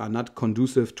dimensions here are not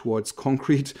conducive towards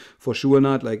concrete, for sure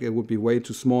not. Like, it would be way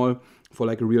too small for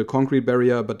like a real concrete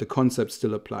barrier, but the concept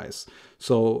still applies.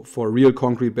 So for a real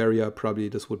concrete barrier, probably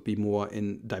this would be more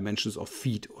in dimensions of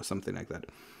feet or something like that.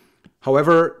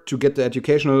 However, to get the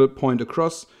educational point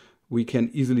across, we can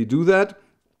easily do that.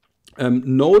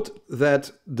 Note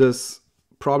that this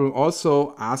problem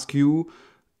also asks you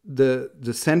the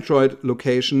centroid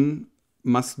location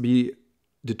must be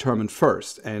determined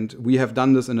first. And we have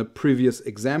done this in a previous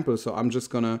example, so I'm just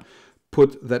gonna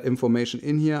put that information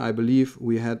in here. I believe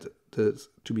we had this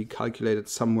to be calculated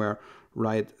somewhere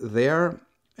right there.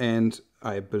 And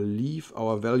I believe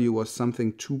our value was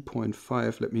something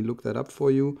 2.5. Let me look that up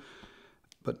for you.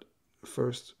 But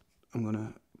first, I'm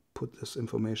gonna put this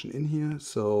information in here.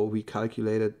 So we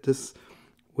calculated this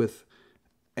with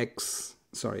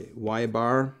y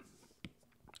bar.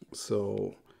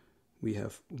 So we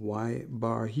have y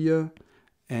bar here,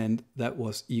 and that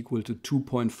was equal to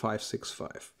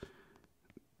 2.565.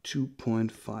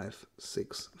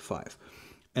 2.565.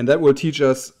 And that will teach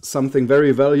us something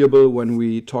very valuable when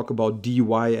we talk about dy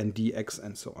and dx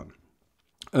and so on.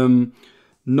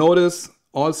 Notice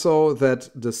also that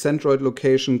the centroid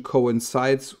location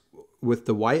coincides with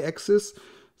the y-axis,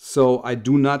 so I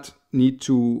do not need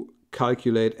to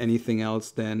calculate anything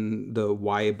else than the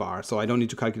y bar. So I don't need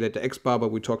to calculate the x bar,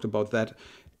 but we talked about that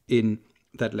in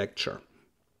that lecture.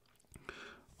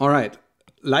 All right.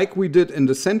 Like we did in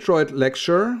the centroid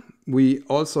lecture, we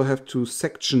also have to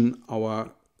section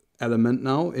our element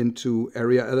now into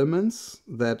area elements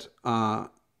that are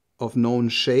of known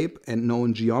shape and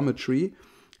known geometry.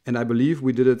 And I believe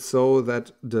we did it so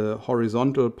that the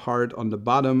horizontal part on the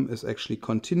bottom is actually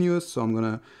continuous. So I'm going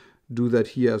to do that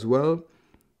here as well.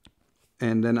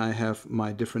 And then I have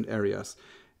my different areas.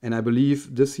 And I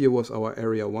believe this here was our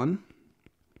area 1.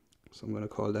 So I'm going to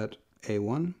call that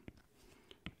A1.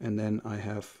 And then I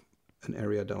have an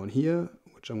area down here,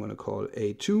 which I'm going to call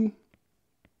A2.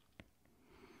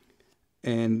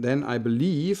 And then I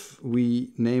believe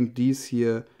we named these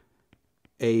here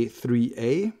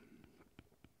A3A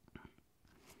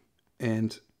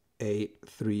and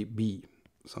A3B.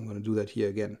 So I'm going to do that here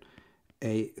again,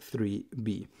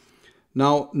 A3B.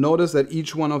 Now notice that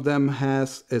each one of them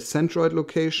has a centroid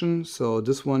location. So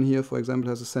this one here, for example,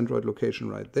 has a centroid location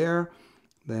right there.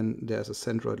 Then there's a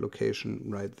centroid location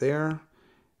right there.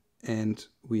 and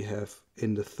we have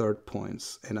in the third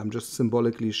points. And I'm just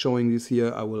symbolically showing these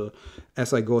here. I will,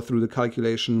 as I go through the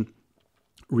calculation,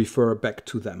 refer back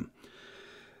to them.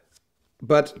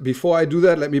 But before I do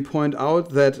that, let me point out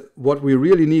that what we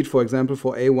really need, for example,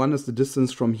 for A1 is the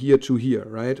distance from here to here,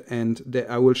 right? And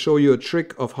I will show you a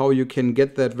trick of how you can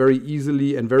get that very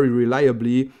easily and very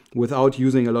reliably without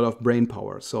using a lot of brain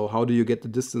power. So how do you get the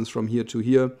distance from here to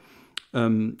here?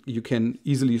 You can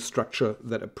easily structure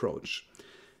that approach.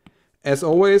 As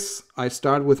always, I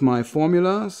start with my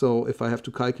formula. So if I have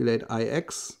to calculate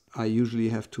Ix, I usually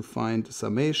have to find the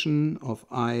summation of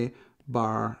I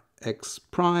bar x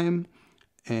prime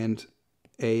and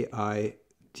AI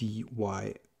dy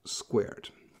squared.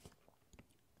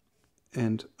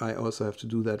 And I also have to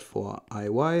do that for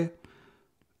Iy.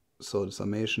 So the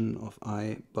summation of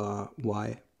I bar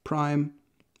y prime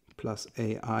plus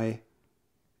AI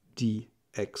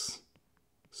dx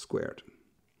squared.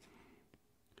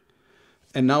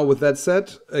 And now with that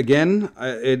said, again,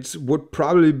 it would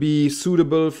probably be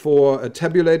suitable for a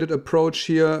tabulated approach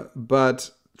here, but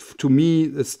to me,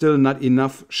 it's still not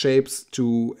enough shapes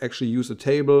to actually use a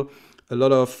table. A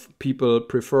lot of people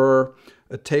prefer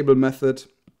a table method.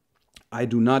 I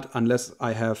do not, unless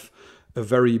I have a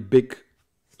very big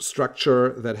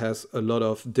structure that has a lot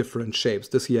of different shapes.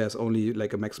 This here has only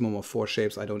like a maximum of 4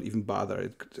 shapes. I don't even bother.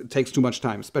 It takes too much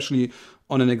time, especially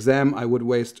on an exam. I would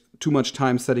waste too much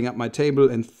time setting up my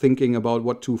table and thinking about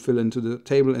what to fill into the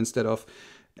table instead of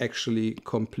actually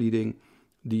completing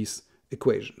these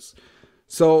equations.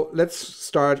 So let's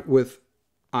start with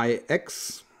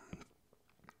Ix.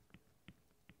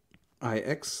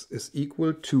 Ix is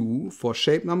equal to, for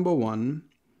shape number 1,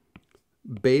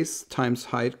 base times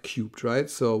height cubed, right?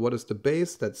 So what is the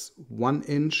base? That's 1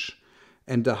 inch.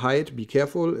 And the height, be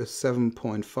careful, is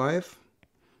 7.5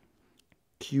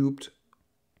 cubed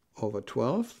over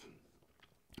 12.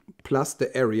 Plus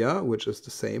the area, which is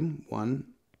the same, 1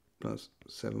 plus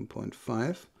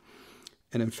 7.5.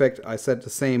 And in fact, I said the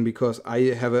same because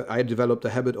I developed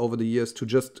a habit over the years to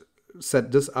just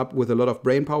set this up with a lot of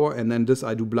brain power, and then this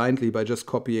I do blindly by just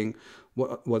copying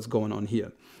what's going on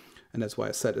here. And that's why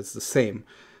I said it's the same.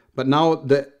 But now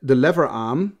the lever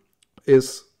arm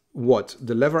is what?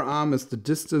 The lever arm is the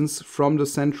distance from the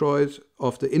centroid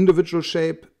of the individual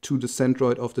shape to the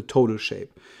centroid of the total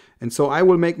shape. And so I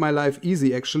will make my life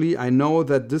easy, actually. I know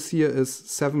that this here is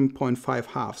 7.5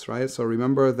 halves, right? So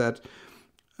remember that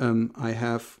I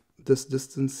have this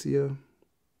distance here,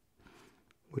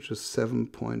 which is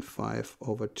 7.5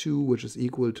 over 2, which is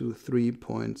equal to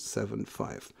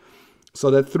 3.75. So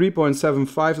that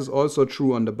 3.75 is also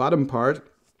true on the bottom part.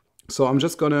 So I'm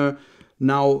just going to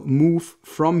now move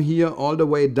from here all the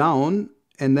way down,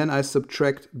 and then I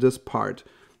subtract this part.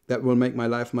 That will make my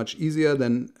life much easier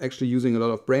than actually using a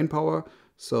lot of brain power.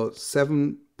 So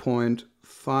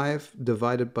 7.5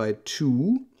 divided by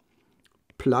 2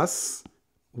 plus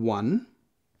 1.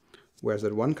 Where's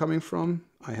that 1 coming from?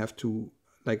 I have to,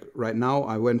 like right now,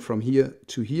 I went from here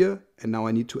to here, and now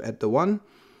I need to add the 1.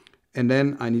 And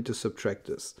then I need to subtract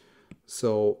this.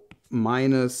 So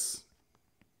minus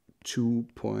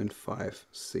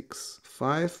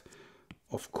 2.565.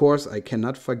 Of course, I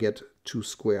cannot forget to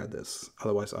square this.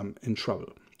 Otherwise, I'm in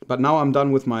trouble. But now I'm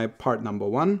done with my part number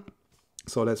 1.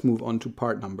 So let's move on to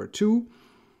part number 2.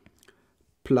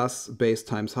 Plus base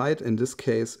times height. In this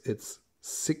case, it's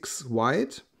 6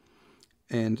 wide.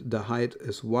 And the height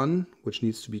is 1, which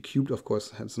needs to be cubed. Of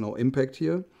course, has no impact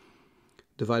here.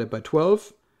 Divided by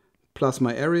 12. Plus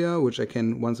my area, which I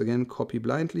can once again copy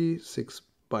blindly, 6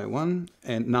 by 1.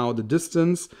 And now the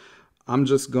distance, I'm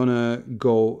just gonna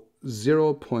go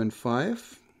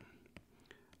 0.5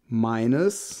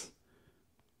 minus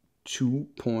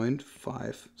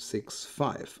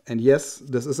 2.565. And yes,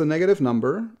 this is a negative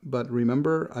number, but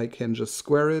remember, I can just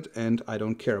square it and I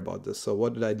don't care about this. So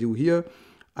what did I do here?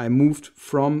 I moved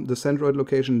from the centroid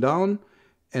location down,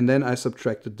 and then I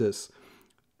subtracted this,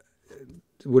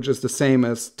 which is the same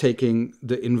as taking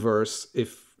the inverse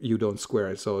if you don't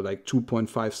square it. So like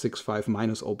 2.565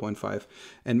 minus 0.5.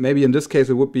 And maybe in this case,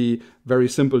 it would be very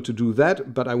simple to do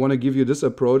that. But I want to give you this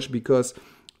approach because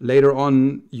later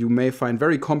on, you may find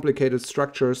very complicated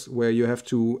structures where you have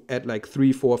to add like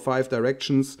 3, 4, 5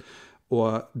 directions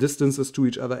or distances to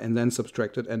each other and then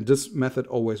subtract it. And this method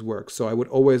always works. So I would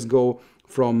always go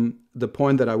from the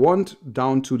point that I want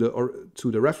down to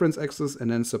the reference axis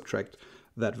and then subtract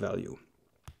that value.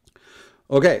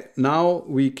 Okay, now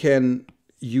we can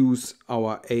use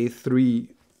our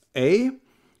A3A.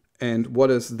 And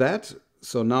what is that?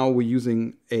 So now we're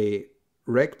using a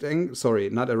rectangle, sorry,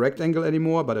 not a rectangle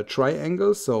anymore, but a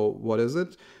triangle. So what is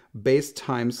it? Base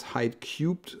times height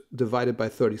cubed divided by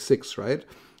 36, right?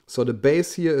 So the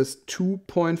base here is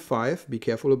 2.5. Be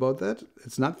careful about that.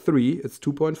 It's not 3, it's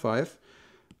 2.5.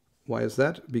 Why is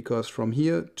that? Because from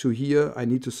here to here, I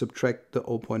need to subtract the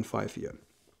 0.5 here.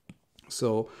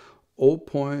 So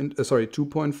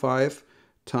 2.5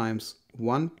 times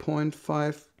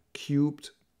 1.5 cubed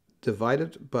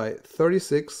divided by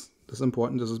 36. This is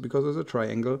important. This is because it's a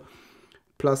triangle.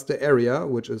 Plus the area,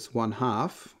 which is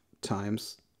 1/2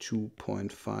 times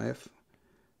 2.5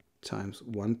 times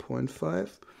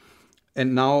 1.5.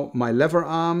 And now my lever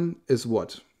arm is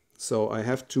what? So I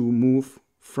have to move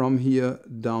from here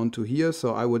down to here.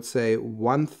 So I would say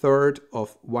 1/3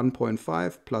 of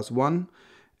 1.5 plus 1,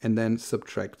 and then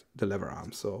subtract the lever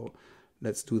arm. So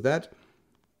let's do that.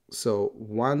 So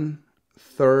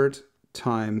 1/3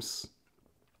 times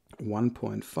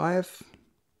 1.5.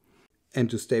 And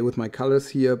to stay with my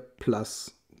colors here,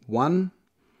 plus 1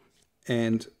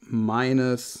 and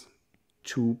minus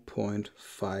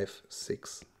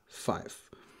 2.565.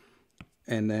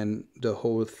 And then the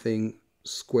whole thing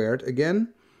squared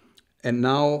again. And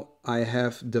now I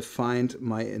have defined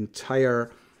my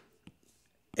entire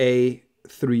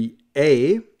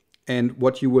A3A. And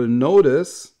what you will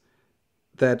notice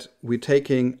that we're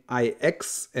taking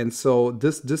IX, and so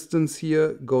this distance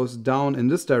here goes down in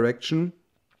this direction,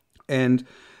 and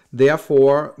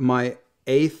therefore my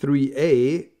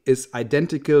A3A is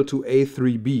identical to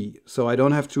A3B. So I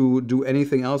don't have to do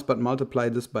anything else but multiply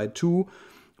this by 2,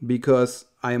 because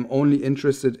I am only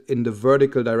interested in the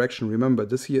vertical direction. Remember,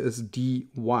 this here is dy,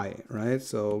 right?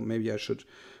 So maybe I should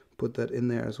put that in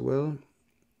there as well.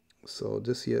 So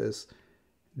this here is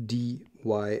dy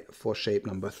for shape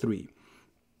number 3.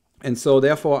 And so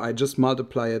therefore I just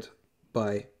multiply it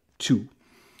by 2.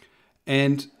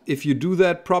 And if you do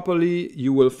that properly,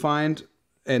 you will find,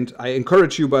 and I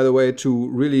encourage you, by the way, to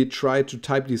really try to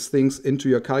type these things into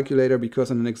your calculator, because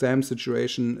in an exam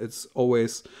situation, it's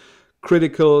always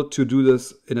critical to do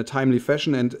this in a timely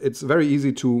fashion, and it's very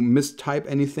easy to mistype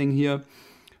anything here.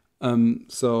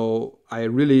 So I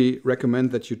really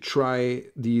recommend that you try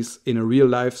these in a real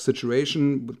life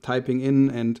situation, with typing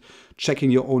in and checking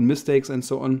your own mistakes and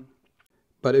so on.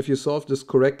 But if you solve this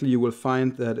correctly, you will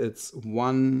find that it's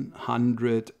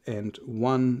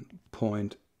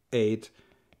 101.8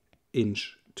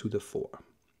 inch to the 4.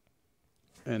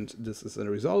 And this is the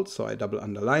result, so I double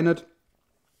underline it.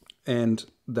 And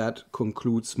that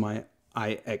concludes my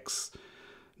IX.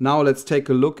 Now let's take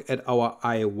a look at our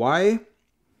IY.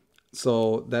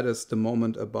 So that is the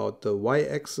moment about the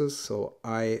y-axis. So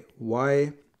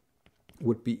IY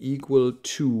would be equal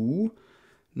to,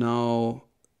 now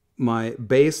my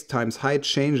base times height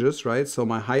changes, right? So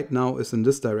my height now is in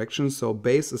this direction. So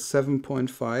base is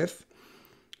 7.5.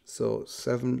 So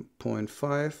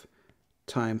 7.5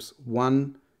 times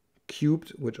 1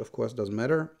 cubed, which of course doesn't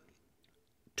matter,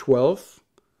 12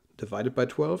 divided by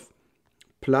 12,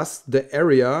 plus the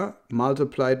area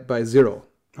multiplied by 0,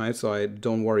 right? So I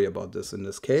don't worry about this in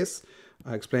this case.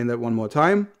 I explain that one more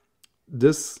time.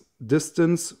 This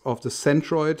distance of the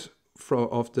centroid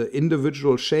of the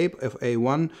individual shape of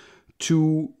A1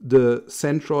 to the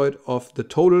centroid of the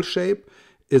total shape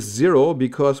is 0,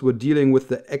 because we're dealing with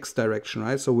the x direction,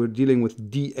 right? So we're dealing with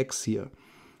dx here.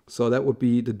 So that would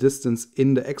be the distance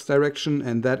in the x direction,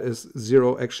 and that is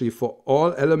 0 actually for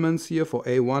all elements here, for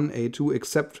A1, A2,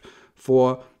 except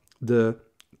for the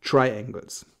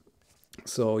triangles.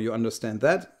 So you understand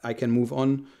that. I can move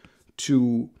on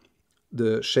to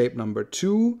the shape number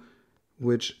 2,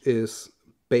 which is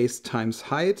base times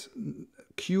height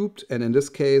cubed, and in this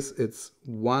case it's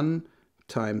 1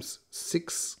 times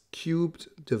 6 cubed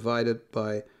divided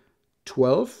by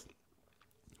 12,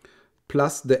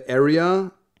 plus the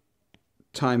area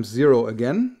times 0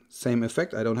 again, same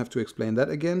effect, I don't have to explain that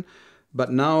again.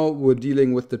 But now we're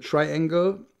dealing with the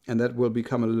triangle, and that will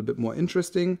become a little bit more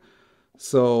interesting.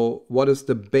 So what is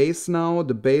the base now?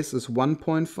 The base is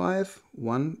 1.5,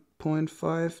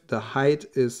 1.5. The height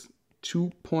is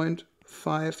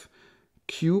 2.5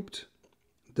 cubed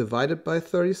divided by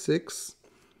 36,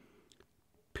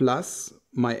 plus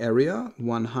my area,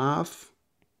 1/2,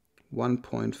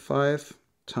 1.5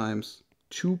 times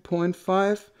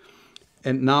 2.5.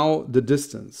 And now the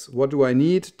distance. What do I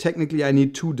need? Technically, I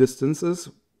need two distances,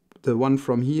 the one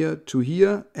from here to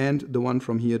here and the one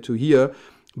from here to here.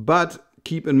 But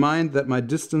keep in mind that my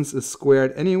distance is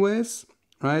squared anyways,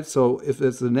 right? So if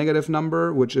it's a negative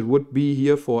number, which it would be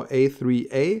here for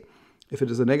A3A, if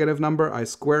it is a negative number, I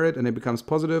square it and it becomes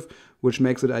positive, which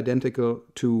makes it identical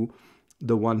to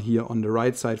the one here on the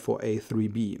right side for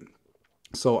A3B.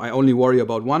 So I only worry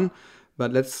about one.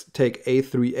 But let's take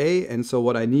A3A, and so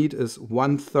what I need is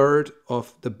 1/3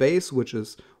 of the base, which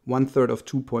is 1/3 of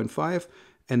 2.5,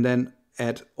 and then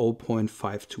add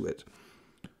 0.5 to it.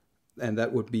 And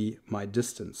that would be my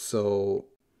distance. So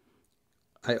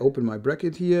I open my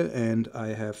bracket here and I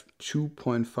have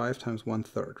 2.5 times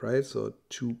 1/3, right? So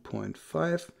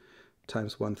 2.5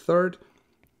 times 1/3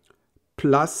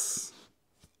 plus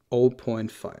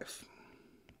 0.5.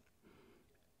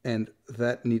 And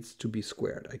that needs to be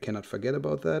squared. I cannot forget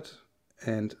about that.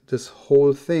 And this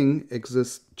whole thing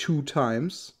exists 2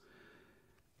 times.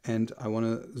 And I want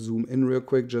to zoom in real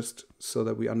quick just so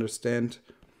that we understand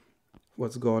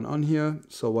what's going on here.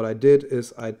 So what I did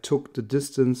is I took the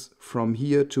distance from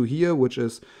here to here, which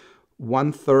is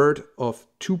 1/3 of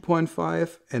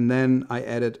 2.5, and then I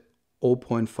added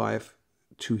 0.5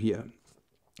 to here.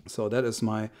 So that is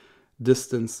my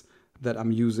distance that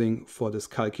I'm using for this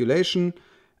calculation.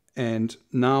 And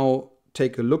now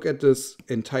take a look at this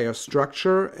entire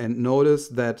structure and notice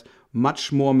that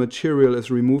much more material is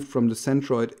removed from the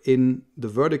centroid in the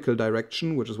vertical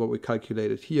direction, which is what we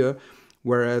calculated here,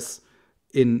 whereas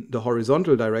in the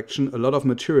horizontal direction, a lot of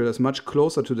material is much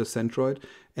closer to the centroid,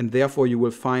 and therefore you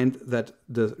will find that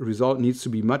the result needs to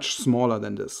be much smaller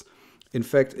than this. In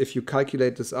fact, if you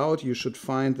calculate this out, you should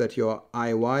find that your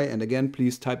IY, and again,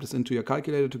 please type this into your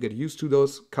calculator to get used to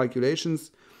those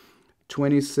calculations,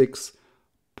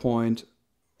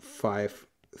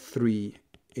 26.53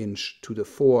 inch to the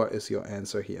 4 is your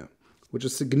answer here, which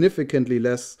is significantly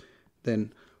less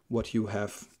than what you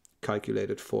have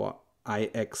calculated for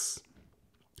IX.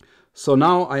 So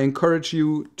now I encourage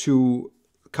you to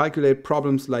calculate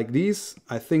problems like these.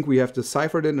 I think we have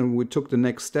deciphered it, and we took the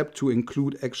next step to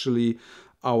include actually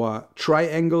our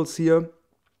triangles here.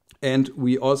 And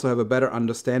we also have a better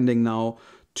understanding now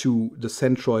to the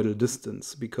centroidal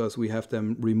distance, because we have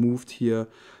them removed here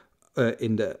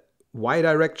in the Y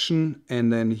direction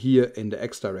and then here in the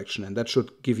X direction. And that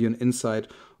should give you an insight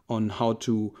on how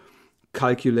to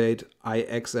calculate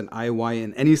IX and IY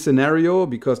in any scenario,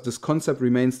 because this concept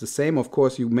remains the same. Of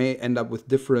course, you may end up with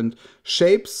different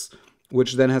shapes,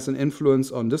 which then has an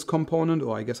influence on this component,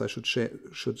 or I guess I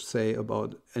should say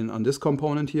about on this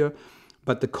component here.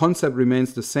 But the concept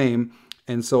remains the same.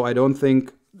 And so I don't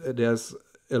think there's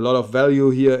a lot of value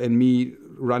here in me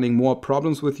running more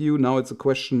problems with you. Now it's a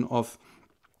question of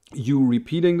you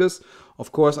repeating this.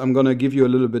 Of course, I'm going to give you a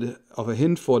little bit of a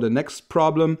hint for the next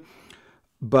problem,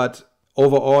 but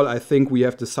overall, I think we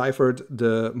have deciphered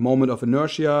the moment of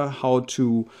inertia, how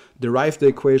to derive the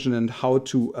equation and how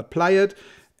to apply it.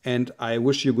 And I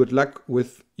wish you good luck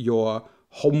with your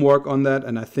homework on that.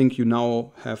 And I think you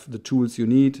now have the tools you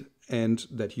need and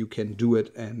that you can do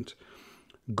it. And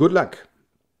good luck.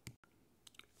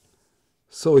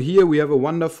 So here we have a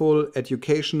wonderful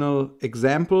educational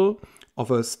example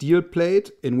of a steel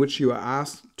plate in which you are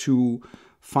asked to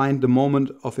find the moment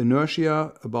of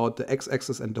inertia about the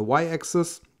x-axis and the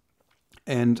y-axis.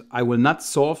 And I will not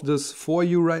solve this for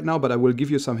you right now, but I will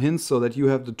give you some hints so that you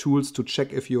have the tools to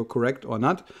check if you're correct or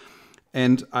not.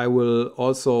 And I will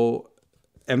also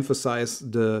emphasize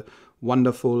the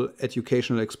wonderful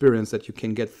educational experience that you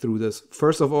can get through this.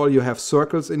 First of all, you have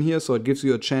circles in here, so it gives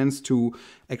you a chance to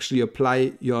actually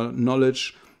apply your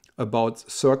knowledge about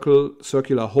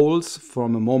circular holes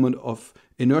from a moment of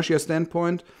inertia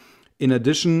standpoint. In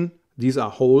addition, these are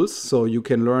holes, so you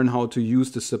can learn how to use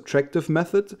the subtractive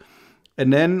method.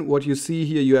 And then what you see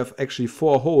here, you have actually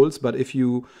 4 holes, but if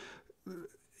you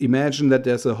imagine that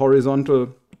there's a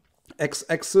horizontal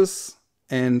x-axis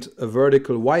and a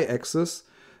vertical y-axis,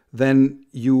 then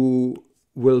you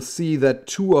will see that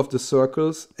 2 of the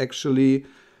circles actually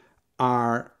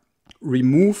are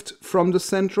removed from the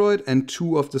centroid and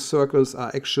 2 of the circles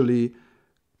are actually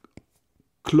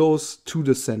close to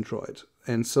the centroid.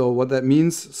 And so what that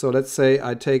means, so let's say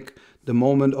I take the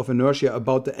moment of inertia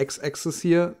about the x-axis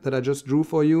here that I just drew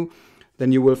for you,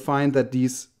 then you will find that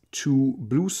these 2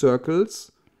 blue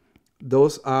circles,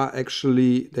 those are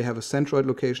actually, they have a centroid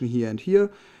location here and here,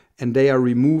 and they are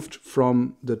removed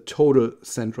from the total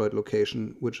centroid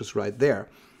location, which is right there.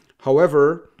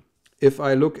 However, if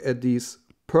I look at these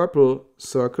purple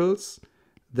circles,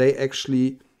 they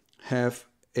actually have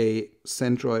a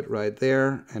centroid right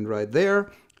there and right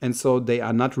there, and so they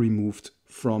are not removed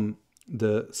from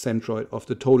the centroid of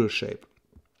the total shape.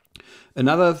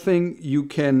 Another thing you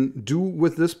can do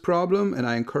with this problem, and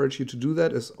I encourage you to do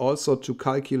that, is also to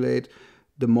calculate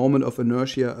the moment of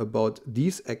inertia about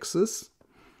these axes,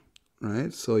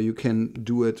 right? So you can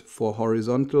do it for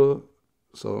horizontal.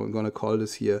 So I'm going to call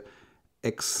this here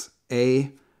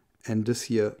XA and this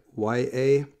here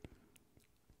YA.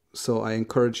 So I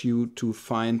encourage you to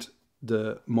find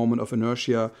the moment of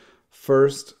inertia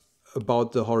first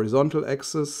about the horizontal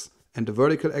axis and the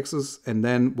vertical axis, and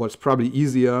then what's probably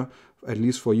easier, at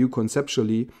least for you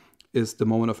conceptually, is the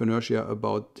moment of inertia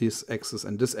about this axis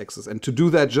and this axis. And to do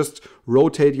that, just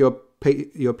rotate your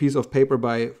piece of paper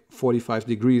by 45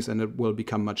 degrees and it will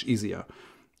become much easier,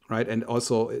 right? And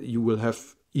also you will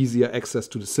have easier access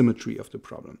to the symmetry of the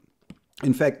problem.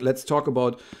 In fact, let's talk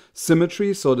about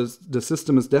symmetry. So the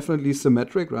system is definitely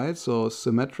symmetric, right? So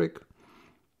symmetric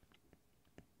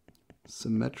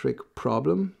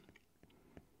problem.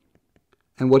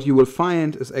 And what you will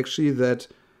find is actually that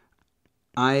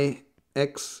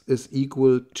Ix is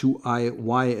equal to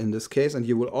Iy in this case. And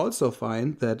you will also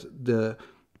find that the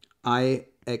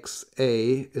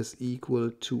Ixa is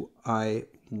equal to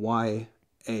Iya.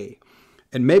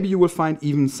 And maybe you will find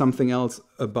even something else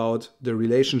about the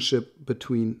relationship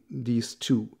between these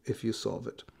two if you solve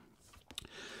it.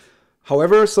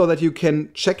 However, so that you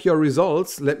can check your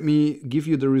results, let me give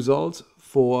you the results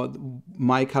for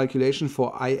my calculation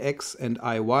for Ix and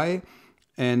Iy.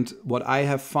 And what I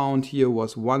have found here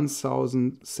was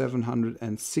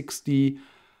 1760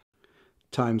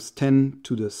 times 10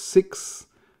 to the 6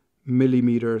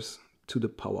 millimeters to the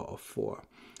power of 4.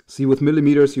 See, with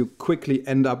millimeters, you quickly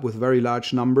end up with very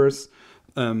large numbers.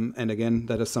 And again,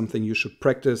 that is something you should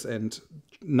practice and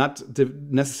not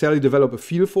necessarily develop a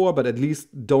feel for, but at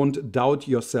least don't doubt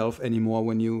yourself anymore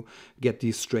when you get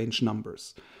these strange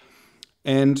numbers.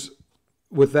 And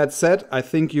with that said, I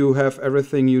think you have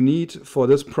everything you need for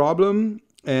this problem.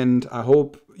 And I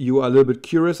hope you are a little bit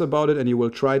curious about it and you will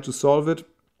try to solve it.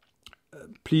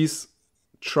 Please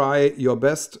try your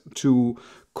best to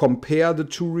compare the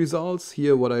two results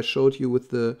here, what I showed you with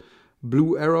the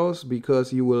blue arrows,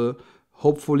 because you will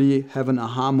hopefully have an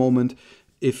aha moment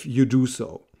if you do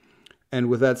so. And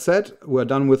with that said, we're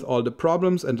done with all the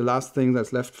problems, and the last thing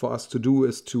that's left for us to do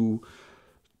is to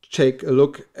take a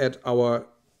look at our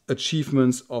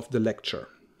achievements of the lecture.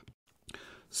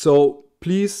 So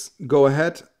please go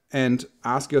ahead and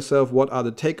ask yourself what are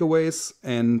the takeaways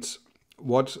and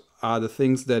what are the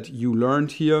things that you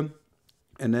learned here.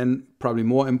 And then probably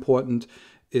more important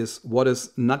is what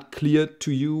is not clear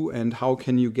to you and how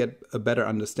can you get a better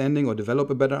understanding or develop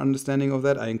a better understanding of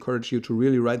that. I encourage you to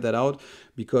really write that out,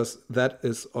 because that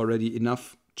is already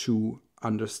enough to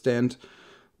understand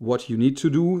what you need to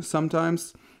do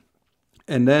sometimes.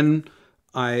 And then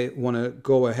I want to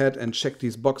go ahead and check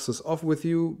these boxes off with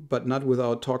you, but not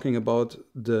without talking about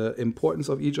the importance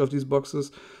of each of these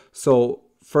boxes. So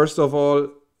first of all,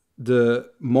 the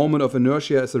moment of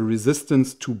inertia is a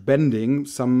resistance to bending.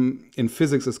 Some in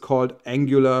physics is called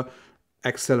angular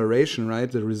acceleration,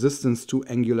 right? The resistance to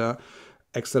angular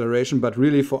acceleration. But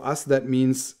really for us, that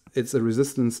means it's a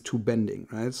resistance to bending,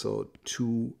 right? So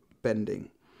to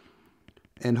bending.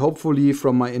 And hopefully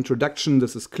from my introduction,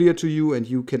 this is clear to you and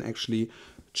you can actually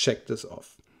check this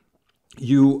off.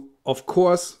 You, of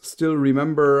course, still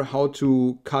remember how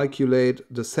to calculate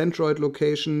the centroid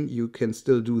location. You can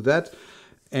still do that.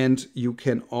 And you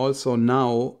can also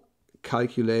now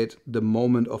calculate the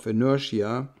moment of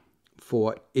inertia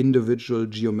for individual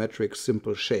geometric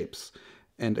simple shapes.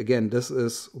 And again, this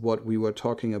is what we were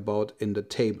talking about in the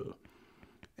table.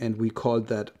 And we called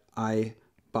that I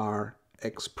bar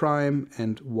x prime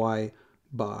and y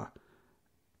bar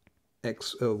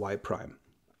x y prime.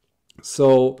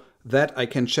 So that I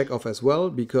can check off as well,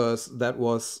 because that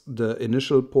was the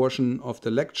initial portion of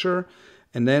the lecture.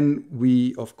 And then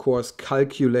we, of course,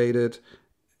 calculated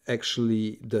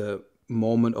actually the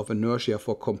moment of inertia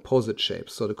for composite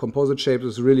shapes. So the composite shapes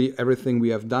is really everything we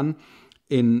have done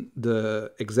in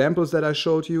the examples that I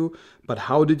showed you. But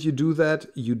how did you do that?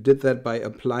 You did that by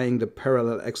applying the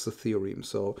parallel axis theorem.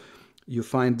 So you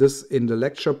find this in the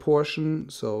lecture portion.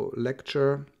 So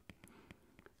lecture,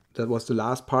 that was the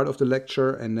last part of the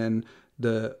lecture. And then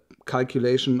the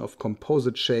calculation of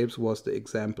composite shapes was the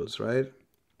examples, right?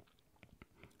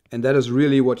 And that is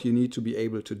really what you need to be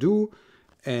able to do.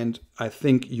 And I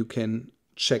think you can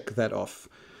check that off.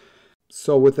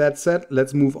 So with that said,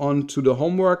 let's move on to the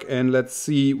homework and let's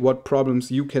see what problems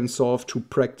you can solve to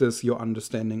practice your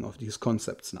understanding of these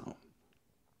concepts now.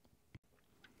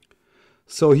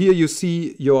 So here you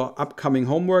see your upcoming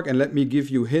homework, and let me give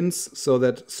you hints so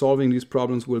that solving these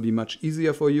problems will be much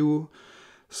easier for you.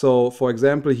 So for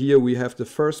example, here we have the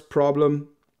first problem,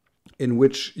 in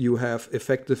which you have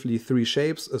effectively three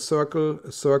shapes: a circle,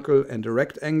 and a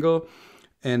rectangle.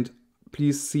 And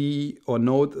please see or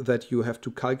note that you have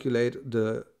to calculate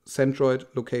the centroid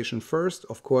location first.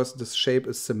 Of course, this shape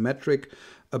is symmetric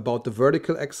about the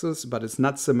vertical axis, but it's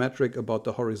not symmetric about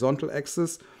the horizontal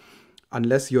axis.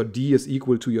 Unless your D is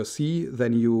equal to your C,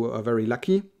 then you are very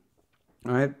lucky.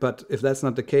 All right? But if that's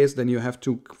not the case, then you have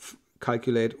to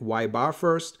calculate y bar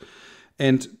first.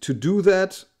 And to do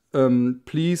that,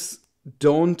 please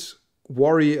don't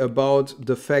worry about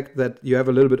the fact that you have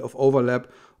a little bit of overlap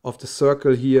of the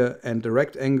circle here and the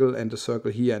rectangle and the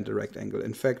circle here and the rectangle.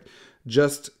 In fact,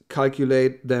 just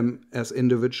calculate them as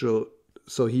individual.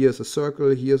 So here's a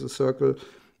circle, here's a circle,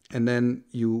 and then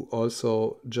you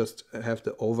also just have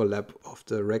the overlap of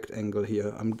the rectangle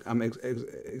here. I'm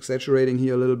exaggerating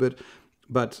here a little bit,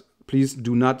 but please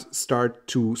do not start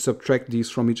to subtract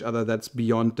these from each other. That's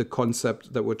beyond the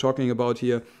concept that we're talking about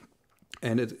here.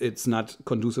 And it's not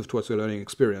conducive towards your learning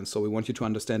experience. So we want you to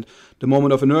understand the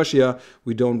moment of inertia.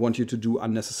 We don't want you to do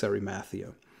unnecessary math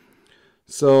here.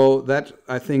 So that,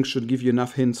 I think, should give you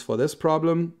enough hints for this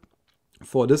problem.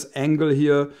 For this angle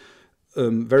here,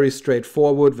 very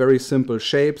straightforward, very simple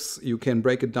shapes. You can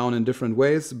break it down in different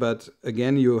ways. But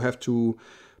again, you have to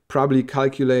probably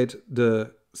calculate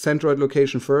the centroid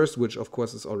location first, which of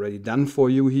course is already done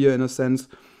for you here in a sense.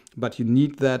 But you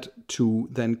need that to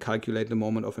then calculate the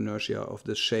moment of inertia of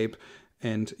this shape,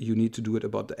 and you need to do it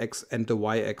about the x and the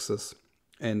y axis,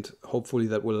 and hopefully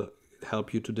that will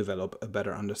help you to develop a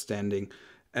better understanding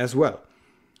as well.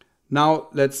 Now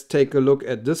let's take a look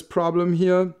at this problem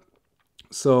here.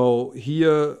 So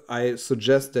here I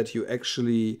suggest that you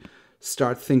actually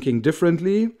start thinking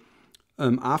differently.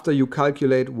 After you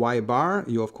calculate y bar,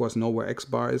 you of course know where x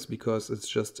bar is because it's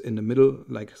just in the middle,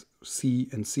 like C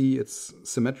and C. It's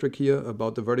symmetric here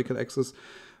about the vertical axis.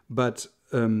 But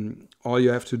all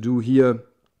you have to do here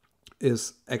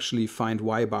is actually find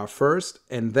y bar first,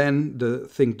 and then the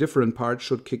think different part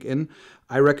should kick in.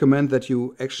 I recommend that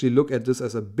you actually look at this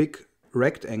as a big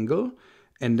rectangle,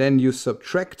 and then you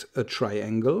subtract a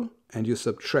triangle and you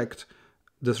subtract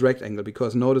this rectangle,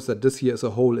 because notice that this here is a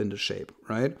hole in the shape,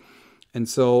 right? And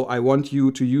so I want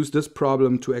you to use this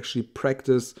problem to actually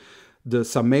practice the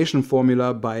summation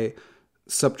formula by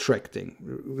subtracting.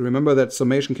 Remember that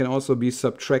summation can also be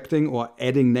subtracting or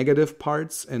adding negative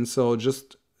parts. And so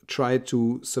just try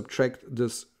to subtract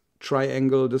this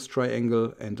triangle,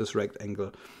 and this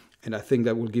rectangle. And I think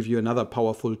that will give you another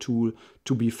powerful tool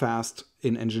to be fast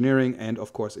in engineering and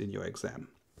of course in your exam.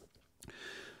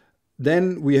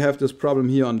 Then we have this problem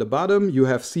here on the bottom. You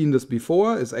have seen this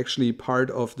before. It's actually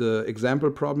part of the example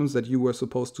problems that you were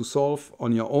supposed to solve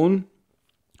on your own.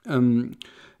 And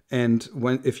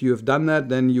if you have done that,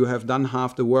 then you have done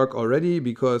half the work already,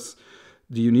 because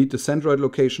you need the centroid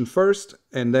location first,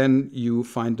 and then you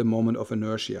find the moment of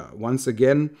inertia. Once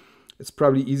again, it's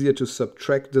probably easier to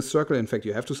subtract the circle. In fact,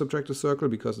 you have to subtract the circle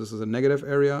because this is a negative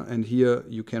area, and here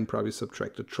you can probably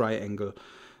subtract the triangle.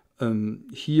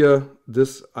 Here,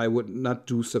 this I would not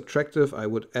do subtractive. I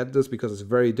would add this because it's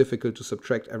very difficult to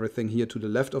subtract everything here to the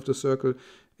left of the circle.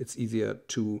 It's easier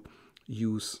to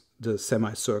use the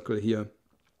semicircle here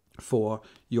for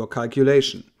your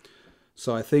calculation.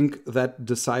 So I think that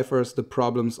deciphers the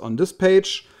problems on this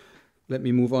page. Let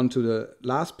me move on to the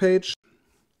last page.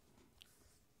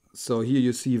 So here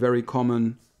you see very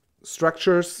common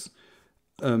structures.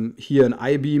 Here an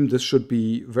I-beam, this should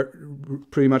be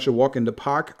pretty much a walk in the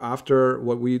park after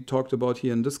what we talked about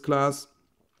here in this class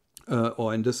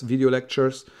or in this video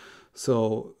lectures.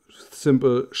 So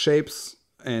simple shapes,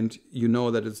 and you know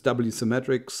that it's doubly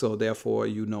symmetric, so therefore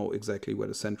you know exactly where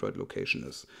the centroid location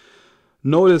is.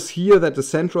 Notice here that the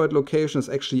centroid location is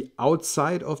actually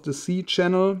outside of the C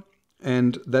channel,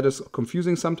 and that is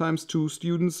confusing sometimes to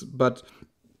students, but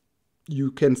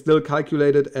you can still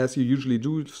calculate it as you usually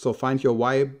do. So find your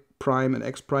y prime and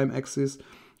x prime axis,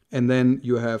 and then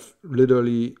you have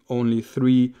literally only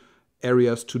 3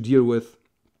 areas to deal with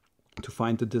to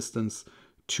find the distance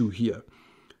to here.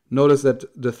 Notice that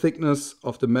the thickness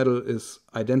of the metal is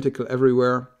identical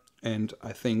everywhere, and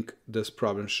I think this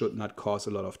problem should not cause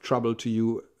a lot of trouble to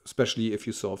you, especially if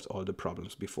you solved all the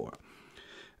problems before.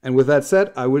 And with that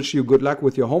said, I wish you good luck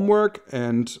with your homework,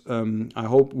 and I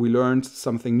hope we learned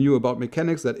something new about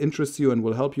mechanics that interests you and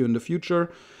will help you in the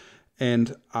future.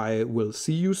 And I will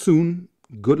see you soon.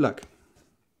 Good luck.